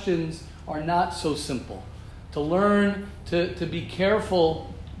questions are not so simple, to learn to be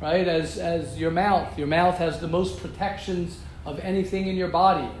careful, right, as your mouth. Your mouth has the most protections of anything in your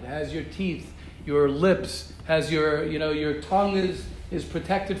body. It has your teeth, your lips, has your tongue is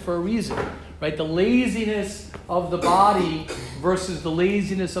protected for a reason. Right, the laziness of the body versus the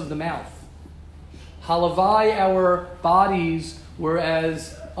laziness of the mouth. Halavai, our bodies were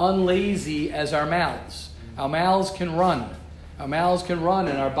as unlazy as our mouths. Our mouths can run. And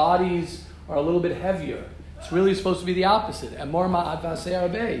our bodies are a little bit heavier. It's really supposed to be the opposite.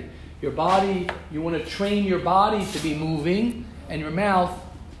 Your body, you want to train your body to be moving and your mouth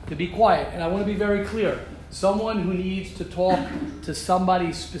to be quiet. And I want to be very clear. Someone who needs to talk to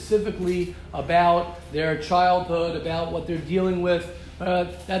somebody specifically about their childhood, about what they're dealing with,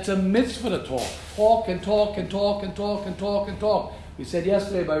 that's a mitzvah to talk. Talk and talk and talk and talk and talk and talk. We said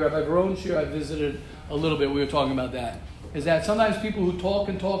yesterday by Rabbi Veronshir, I visited a little bit, we were talking about that, is that sometimes people who talk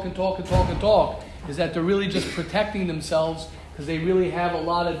and talk and talk and talk and talk, is that they're really just protecting themselves because they really have a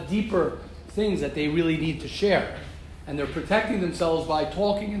lot of deeper things that they really need to share. And they're protecting themselves by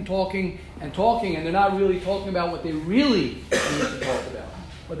talking and talking and talking, and they're not really talking about what they really need to talk about,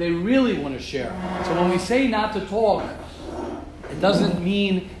 what they really want to share. So when we say not to talk, it doesn't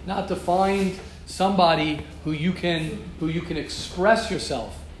mean not to find somebody who you can express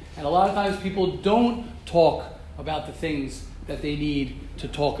yourself. And a lot of times people don't talk about the things that they need to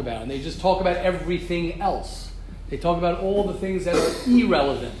talk about, and they just talk about everything else. They talk about all the things that are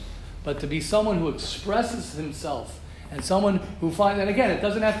irrelevant. But to be someone who expresses himself, and someone who finds, and again, it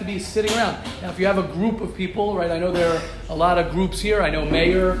doesn't have to be sitting around. Now, if you have a group of people, right, I know there are a lot of groups here. I know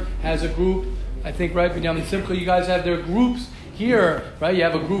Mayor has a group. I think, right, Binyamin Simcha, you guys have their groups here, right? You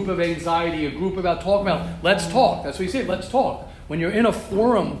have a group of anxiety, a group about talking about, let's talk. That's what you say, let's talk. When you're in a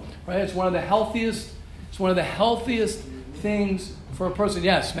forum, right, it's one of the healthiest things for a person.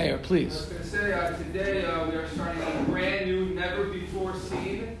 Yes, Mayor, please. I was going to say, today we are starting a brand new,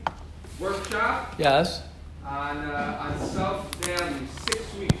 never-before-seen workshop. Yes. On self-value,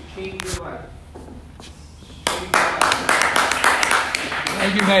 6 weeks, change your life.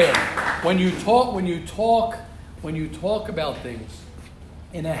 Thank you, Mayor. When you talk about things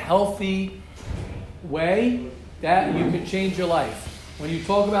in a healthy way, that you can change your life. When you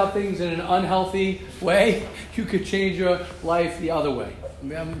talk about things in an unhealthy way, you could change your life the other way.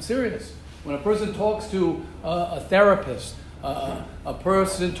 I'm serious. When a person talks to a therapist, a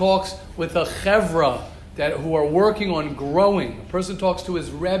person talks with a chevra who are working on growing, a person talks to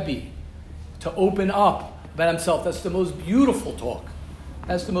his Rebbe to open up about himself. That's the most beautiful talk.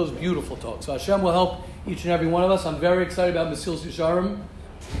 That's the most beautiful talk. So Hashem will help each and every one of us. I'm very excited about Mesilas Yesharim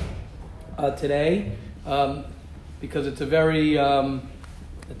today because it's a very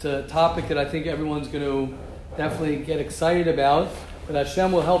it's a topic that I think everyone's going to definitely get excited about. But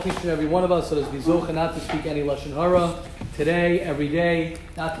Hashem will help each and every one of us so that we zocha not to speak any Lashon Hara today, every day,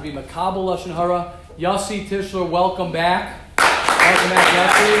 not to be makabel Lashon Hara. Yossi Tischler, welcome back. Welcome back,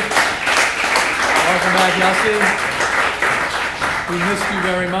 Yossi. Welcome back, Yossi. We missed you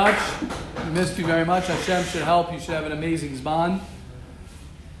very much. We missed you very much. Hashem should help. You should have an amazing zman.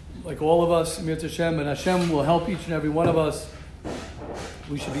 Like all of us, Mir Hashem, and Hashem will help each and every one of us.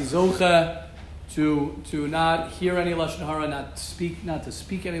 We should be zocha to not hear any Lashon Hara, not to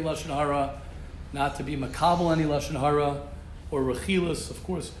speak any Lashon Hara, not to be makabel any Lashon Hara, or rechilas, of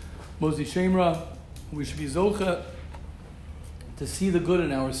course, Mozi Shemra. We should be zocha to see the good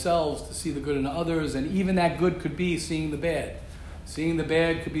in ourselves, to see the good in others, and even that good could be seeing the bad. Seeing the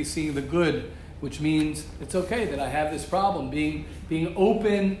bad could be seeing the good, which means it's okay that I have this problem. Being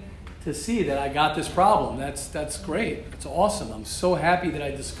open to see that I got this problem. That's great. It's awesome. I'm so happy that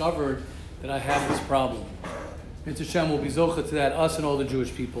I discovered that I have this problem. Mitzvah Hashem will be zocha to that, us and all the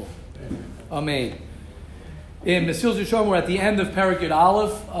Jewish people. Amen. In Mesilas Yesharim, we're at the end of Perek Yud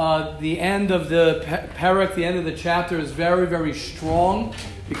Aleph. The end of the Perek, the end of the chapter is very, very strong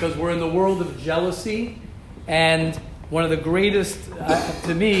because we're in the world of jealousy. And one of the greatest,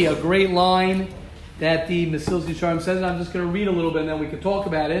 to me, a great line that the Mesilas Yesharim says, and I'm just going to read a little bit and then we can talk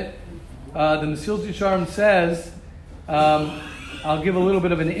about it. The Mesilas Yesharim says, I'll give a little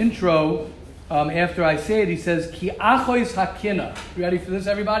bit of an intro after I say it. He says, Ki achois hakina. You ready for this,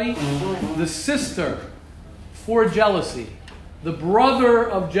 everybody? The sister for jealousy, the brother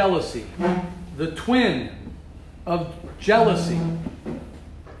of jealousy, the twin of jealousy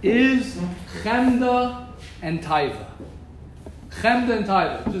is Chemda and Taiva. Chemda and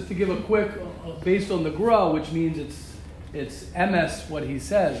Taiva. Just to give a quick, based on the Gra, which means it's emes what he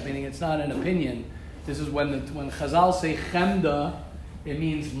says, meaning it's not an opinion. This is when Chazal say Chemda, it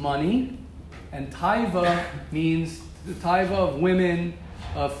means money, and Taiva means the Taiva of women,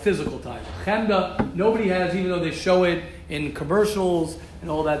 physical Taiva. Chemda, nobody has, even though they show it in commercials and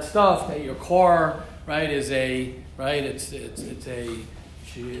all that stuff, that your car, right, is a, right, it's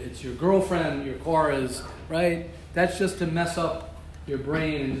your girlfriend, your car is, right, that's just to mess up your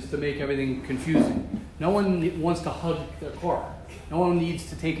brain and just to make everything confusing. No one wants to hug their car. No one needs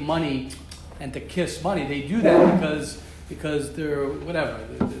to take money and to kiss money. They do that because they're whatever.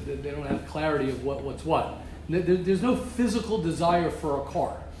 They don't have clarity of what's what. There's no physical desire for a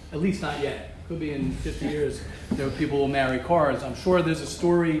car, at least not yet. Could be in 50 years there are people who will marry cars. I'm sure there's a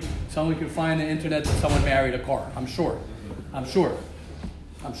story someone can find on the internet that someone married a car. I'm sure. But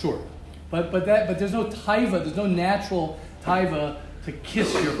there's no taiva. There's no natural taiva to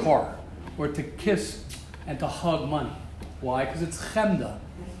kiss your car or to kiss and to hug money. Why? Because it's chemda.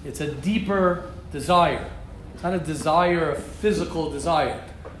 It's a deeper desire. It's not a desire, a physical desire.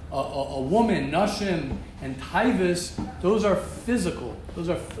 A woman, nashim, and taivas, those are physical. Those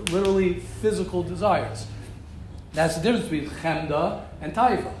are literally physical desires. That's the difference between chemda and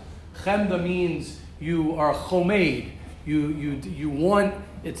taiva. Chemda means you are chomeid. You want,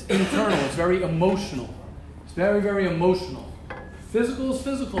 it's internal, it's very emotional. It's very, very emotional. Physical is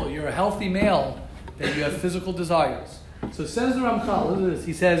physical. You're a healthy male, then you have physical desires. So says the Ramchal, listen to this.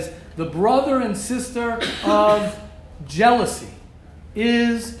 He says, the brother and sister of jealousy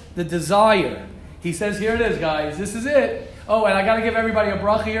is the desire. He says, here it is, guys. This is it. Oh, and I got to give everybody a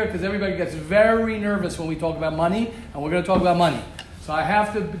bracha here because everybody gets very nervous when we talk about money, and we're going to talk about money. So I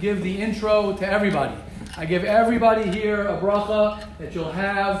have to give the intro to everybody. I give everybody here a bracha that you'll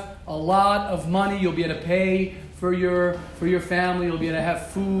have a lot of money. You'll be able to pay for your family. You'll be able to have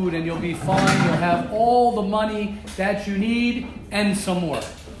food, and you'll be fine. You'll have all the money that you need and some more.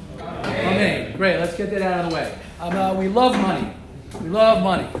 Amen. Great. Let's get that out of the way. We love money. We love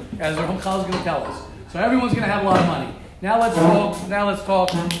money, as the Ramchal is going to tell us. So everyone's going to have a lot of money. Now let's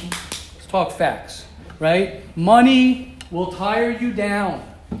talk facts, right? Money will tire you down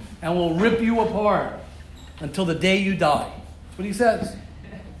and will rip you apart until the day you die. That's what he says.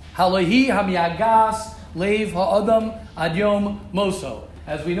 Halahi hamiyagas leiv ha'adam ad yom moso.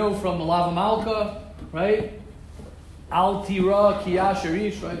 As we know from the Lava Malka, right? Al tira ki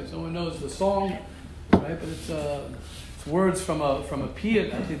asherish, right? Someone knows the song, right? But it's words from a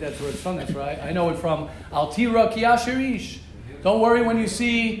piyut. I think that's where it's from. That's right. I know it from Al tira ki asherish. Don't worry when you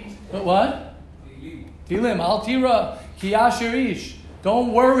see what? Tilim. Al tira ki asherish.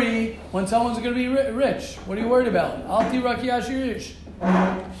 Don't worry when someone's going to be rich. What are you worried about? Al tira ki asherish.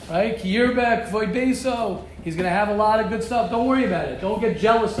 Right? Kiyirbek, Voibeso. He's going to have a lot of good stuff. Don't worry about it. Don't get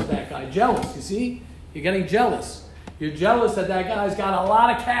jealous of that guy. Jealous, you see? You're getting jealous. You're jealous that guy's got a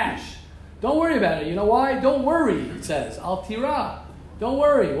lot of cash. Don't worry about it. You know why? Don't worry, it says. Al tira. Don't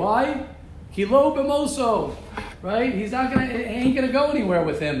worry. Why? Kilo b'moso. Right? He ain't going to go anywhere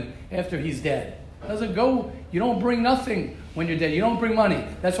with him after he's dead. Doesn't go. You don't bring nothing when you're dead. You don't bring money.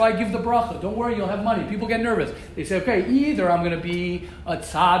 That's why I give the bracha. Don't worry, you'll have money. People get nervous. They say, okay, either I'm going to be a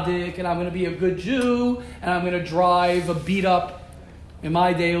tzaddik and I'm going to be a good Jew and I'm going to drive a beat up. In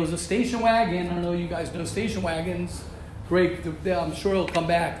my day, it was a station wagon. I don't know, you guys know station wagons. Great. I'm sure it'll come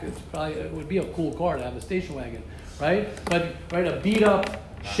back. It would be a cool car to have a station wagon, right? But right, a beat up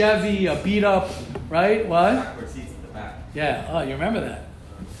Chevy, a beat up, right? What? Backward seats at the back. Yeah. Oh, you remember that,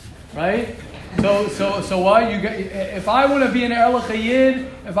 right? So why you got? If I want to be an Erlich Hayid,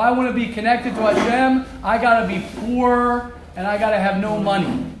 if I want to be connected to Hashem, I got to be poor and I got to have no money.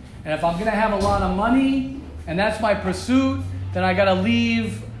 And if I'm going to have a lot of money and that's my pursuit, then I got to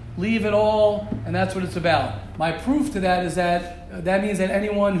leave it all, and that's what it's about. My proof to that is that means that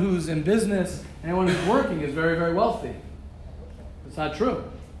anyone who's in business, anyone who's working is very, very wealthy. It's not true.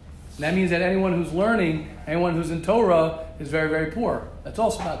 And that means that anyone who's learning, anyone who's in Torah is very, very poor. That's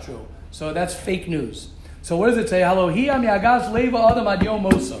also not true. So that's fake news. So what does it say?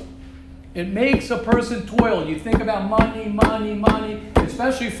 It makes a person toil. You think about money,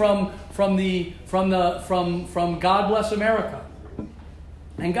 especially from God Bless America.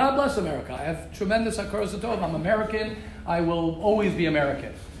 And God bless America. I have tremendous hakaras tov. I'm American. I will always be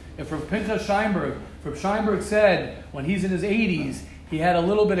American. If Rav Pinchas Scheinberg said when he's in his 80s, he had a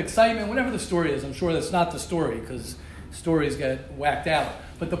little bit of excitement, whatever the story is. I'm sure that's not the story because stories get whacked out.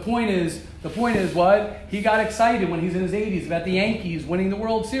 But the point is what? He got excited when he's in his 80s about the Yankees winning the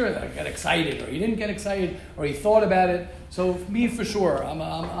World Series. I got excited, or he didn't get excited, or he thought about it. So me for sure, I'm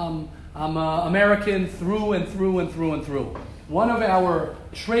American through and through and through and through. One of our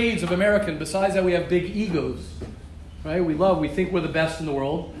trades of American, besides that we have big egos, right? We think we're the best in the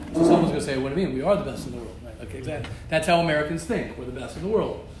world. So someone's going to say, what do you mean? We are the best in the world. Right? Okay, exactly. That's how Americans think. We're the best in the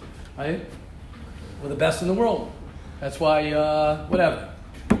world, right? We're the best in the world. That's why, whatever.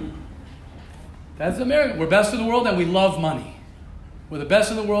 That's American. We're best in the world and we love money. We're the best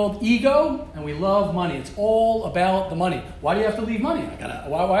in the world, ego, and we love money. It's all about the money. Why do you have to leave money?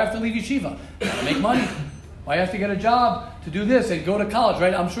 Why do I have to leave yeshiva? I got to make money. Why you have to get a job to do this and go to college,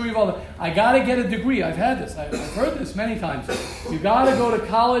 right? I'm sure you've all. I got to get a degree. I've had this. I've heard this many times. You got to go to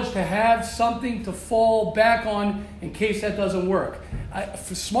college to have something to fall back on in case that doesn't work.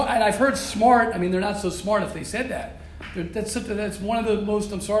 And I've heard smart. I mean, they're not so smart if they said that. That's one of the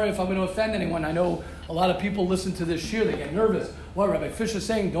most. I'm sorry if I'm going to offend anyone. I know a lot of people listen to this shir. They get nervous. What Rabbi Fisher's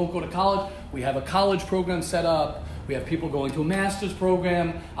saying? Don't go to college. We have a college program set up. We have people going to a master's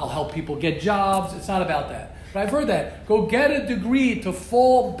program. I'll help people get jobs. It's not about that. But I've heard that. Go get a degree to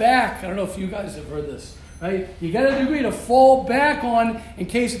fall back. I don't know if you guys have heard this, right? You get a degree to fall back on in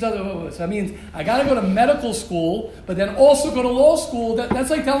case it doesn't. So that means I got to go to medical school, but then also go to law school. That's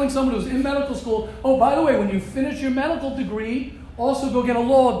like telling someone who's in medical school, oh, by the way, when you finish your medical degree, also go get a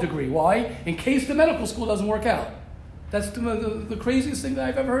law degree. Why? In case the medical school doesn't work out. That's the craziest thing that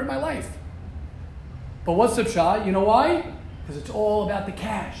I've ever heard in my life. But what's the pshat? You know why? Because it's all about the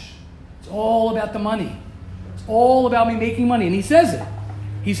cash. It's all about the money. It's all about me making money. And he says it.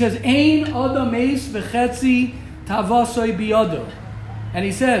 He says, Ein adam eis v'chetzi tavasoi biyado. And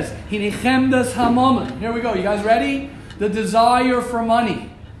he says, Hinechemdas hamaman. Here we go. You guys ready? The desire for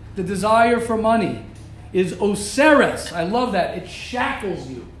money. The desire for money is oseres. I love that. It shackles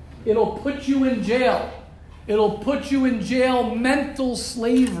you. It'll put you in jail. It'll put you in jail. Mental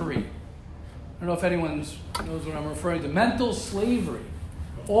slavery. I don't know if anyone knows what I'm referring to. Mental slavery.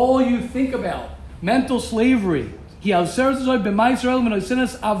 All you think about. Mental slavery.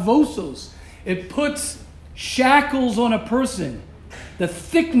 It puts shackles on a person. The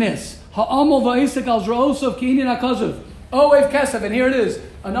thickness. Oh, Kesef, and here it is.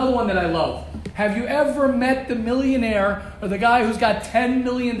 Another one that I love. Have you ever met the millionaire or the guy who's got $10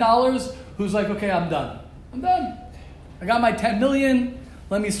 million who's like, okay, I'm done. I'm done. I got my 10 million.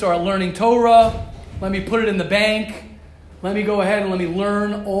 Let me start learning Torah. Let me put it in the bank. Let me go ahead and let me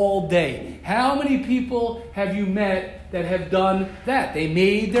learn all day. How many people have you met that have done that? They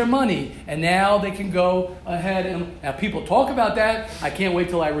made their money and now they can go ahead and... Now people talk about that. I can't wait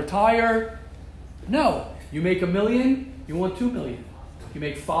till I retire. No. You make $1 million, you want $2 million. You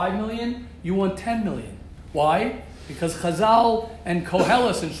make $5 million, you want $10 million. Why? Because Chazal and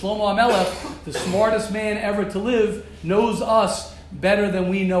Koheles and Shlomo HaMelech, the smartest man ever to live, knows us better than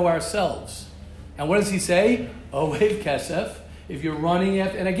we know ourselves. And what does he say? Ohev Kesef. if you're running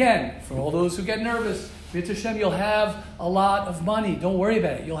after, and again, for all those who get nervous, Mitzvah Hashem, you'll have a lot of money. Don't worry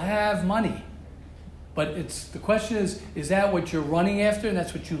about it. You'll have money. But the question is that what you're running after, and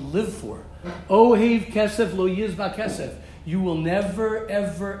that's what you live for? Ohev kesef lo yizba kesef. You will never,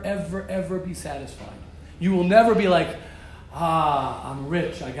 ever, ever, ever be satisfied. You will never be like, I'm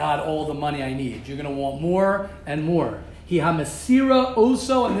rich. I got all the money I need. You're going to want more and more. Hi hamasira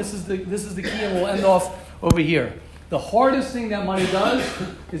oso, and this is the key, and we'll end off over here. The hardest thing that money does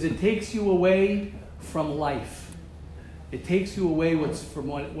is it takes you away from life. It takes you away what's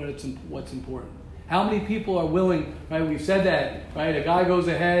important. How many people are willing, right? We've said that, right? A guy goes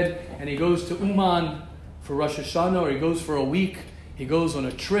ahead and he goes to Uman for Rosh Hashanah, or he goes for a week. He goes on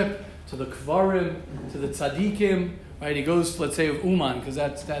a trip to the Kvarim, to the Tzadikim, right? He goes, let's say, of Uman, because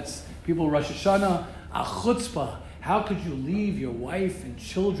that's people Rosh Hashanah. A chutzpah. How could you leave your wife and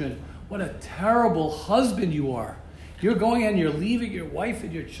children? What a terrible husband you are. You're going and you're leaving your wife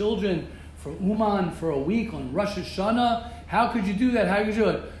and your children for Uman for a week on Rosh Hashanah. How could you do that? How could you do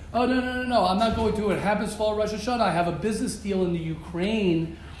it? Oh, no. I'm not going to. It happens for Rosh Hashanah. I have a business deal in the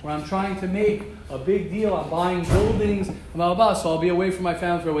Ukraine where I'm trying to make a big deal. I'm buying buildings, blah, blah, blah, so I'll be away from my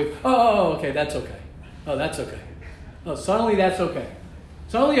family for a week. Oh, okay, that's okay. Oh, that's okay. Oh, suddenly that's okay.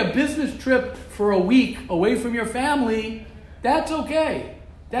 Suddenly a business trip for a week away from your family, that's okay.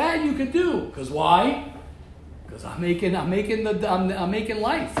 That you can do. Because why? Because I'm making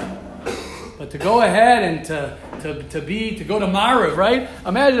life. But to go ahead and to go to Marav, right?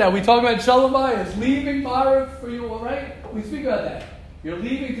 Imagine that. We talk about Shalom Bayis, leaving Marav for you, right? We speak about that. You're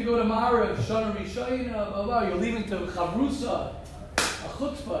leaving to go to Marav, Shana Rishayna, you're leaving to Chavrusa, a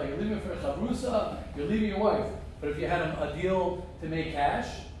chutzpah, you're leaving for a Chavrusa, you're leaving your wife. But if you had a deal to make cash,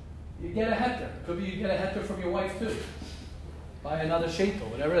 you get a heter. Could be you get a heter from your wife too. Buy another shaitel,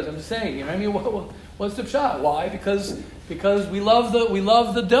 whatever it is. I'm just saying, you know what I mean? What's the pshat? Why? Because we love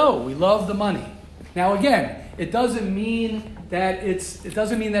the dough, we love the money. Now again, it doesn't mean that it's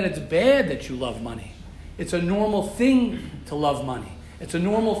bad that you love money. It's a normal thing to love money. It's a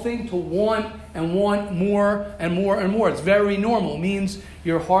normal thing to want more and more and more. It's very normal. It means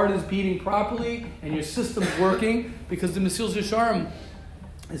your heart is beating properly and your system's working, because the Mesilas Yesharim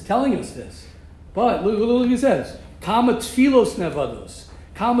is telling us this. But look what he says. Kama tfilos nevados.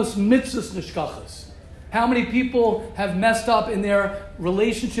 Kamas mitzvos nishkachas. How many people have messed up in their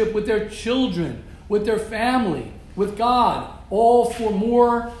relationship with their children, with their family, with God, all for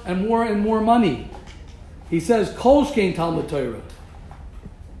more and more and more money? He says, Kol shkein Talmud Torah.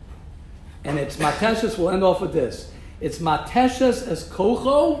 And it's mateshes, we'll end off with this. It's mateshes as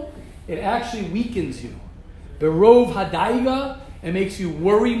kocho, it actually weakens you. Berov hadaiga, it makes you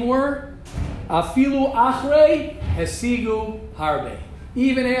worry more. Afilu achrei hesigu harbe.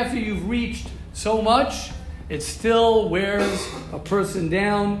 Even after you've reached so much, it still wears a person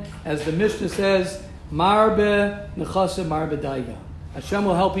down. As the Mishnah says, marbe nechase marbe daiga. Hashem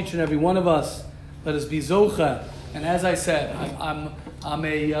will help each and every one of us. Let us be zocha. And as I said, I'm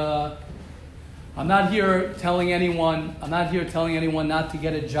not here telling anyone not to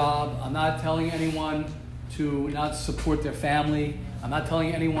get a job. I'm not telling anyone to not support their family. I'm not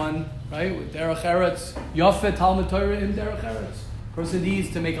telling anyone, right, with derech eretz, yafet Talmud Torah in derech eretz. Person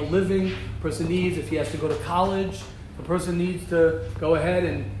needs to make a living. Person needs, if he has to go to college, the person needs to go ahead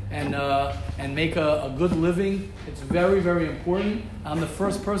and make a good living. It's very, very important. I'm the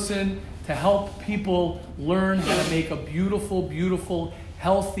first person to help people learn how to make a beautiful, beautiful,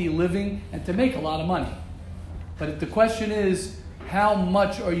 healthy living and to make a lot of money. But the question is, how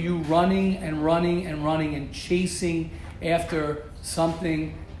much are you running and chasing after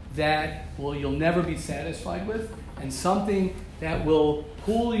something that you'll never be satisfied with, and something that will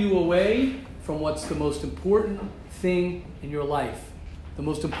pull you away from what's the most important thing in your life? The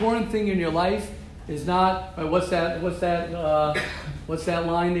most important thing in your life is not, what's that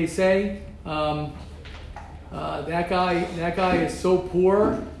line they say? That guy is so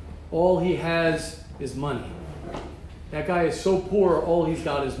poor, all he has is money. That guy is so poor, all he's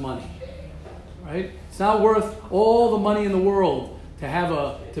got is money. Right? It's not worth all the money in the world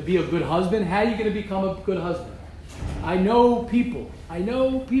to be a good husband. How are you going to become a good husband? I know people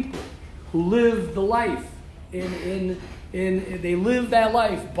who live the life they live that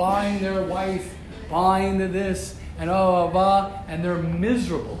life, buying their wife, buying this, and they're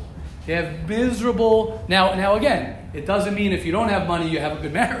miserable. They have miserable. Now again, it doesn't mean if you don't have money you have a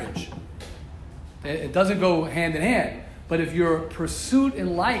good marriage. It doesn't go hand in hand. But if your pursuit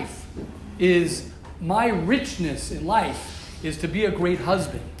in life is, my richness in life is to be a great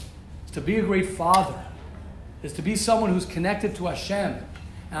husband, is to be a great father, is to be someone who's connected to Hashem,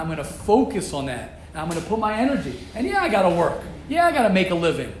 and I'm going to focus on that, and I'm going to put my energy. And yeah, I got to work. Yeah, I got to make a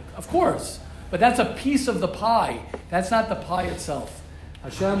living. Of course. But that's a piece of the pie. That's not the pie itself.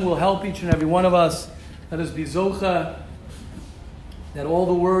 Hashem will help each and every one of us. Let us be zocha that all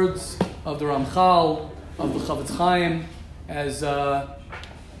the words of the Ramchal, of the Chavetz Chaim, as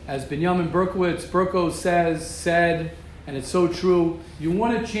Binyamin Berko said, and it's so true, you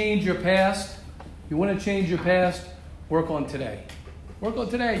want to change your past, work on today. Work on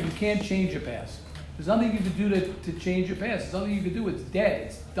today. You can't change your past. There's nothing you can do to change your past. There's nothing you can do. It's dead.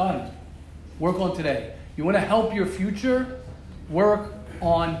 It's done. Work on today. You want to help your future? Work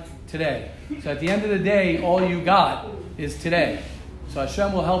on today. So at the end of the day, all you got is today. So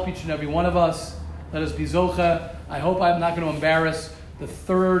Hashem will help each and every one of us. Let us be zocha. I hope I'm not going to embarrass the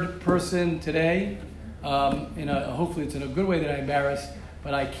third person today. Hopefully it's in a good way that I embarrass,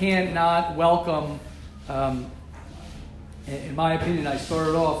 but I can't not welcome, in my opinion, I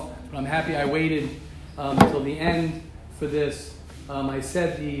started off, but I'm happy I waited until the end for this. I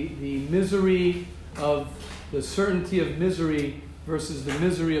said the misery of the certainty of misery versus the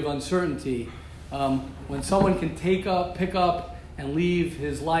misery of uncertainty. When someone can pick up and leave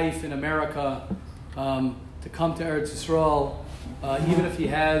his life in America to come to Eretz Yisrael, even if he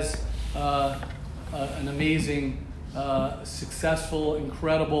has an amazing, successful,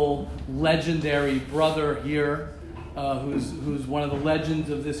 incredible, legendary brother here, who's one of the legends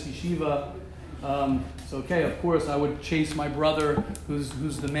of this yeshiva. It's okay, of course, I would chase my brother,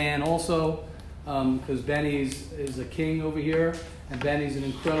 who's the man also, because Benny is a king over here, and Benny's an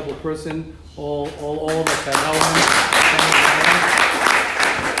incredible person. All of us that know him.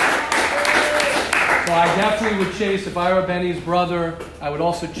 So I definitely would chase, if I were Benny's brother, I would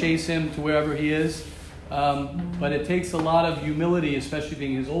also chase him to wherever he is. But it takes a lot of humility, especially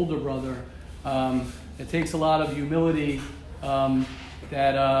being his older brother. It takes a lot of humility and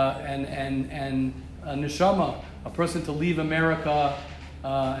a neshama, a person to leave America.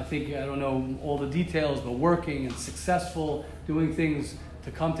 I don't know all the details, but working and successful, doing things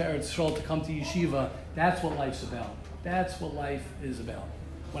to come to Eretz Yisrael, to come to yeshiva. That's what life's about. That's what life is about.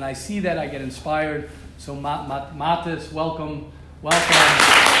 When I see that, I get inspired. So Matis, welcome. We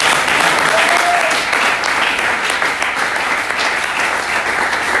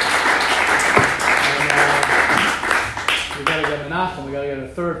gotta get Menachem. We gotta get a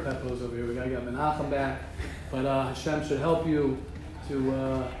third Pepos over here. We gotta get Menachem back. But Hashem should help you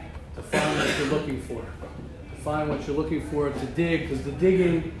to find what you're looking for. To find what you're looking for, to dig, because the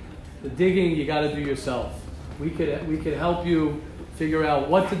digging you got to do yourself. We could help you figure out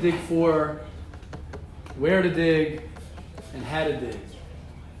what to dig for, where to dig, and how to dig.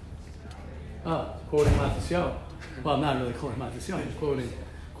 Oh, quoting Matisyahu. Well, I'm not really quoting Matisyahu. I'm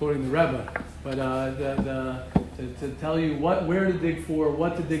quoting the Rebbe. But to tell you where to dig for,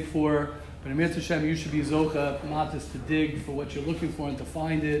 what to dig for. But Amir Hashem, you should be zocha, matis, to dig for what you're looking for and to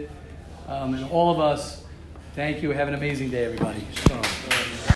find it. And all of us, thank you. Have an amazing day, everybody. Shalom.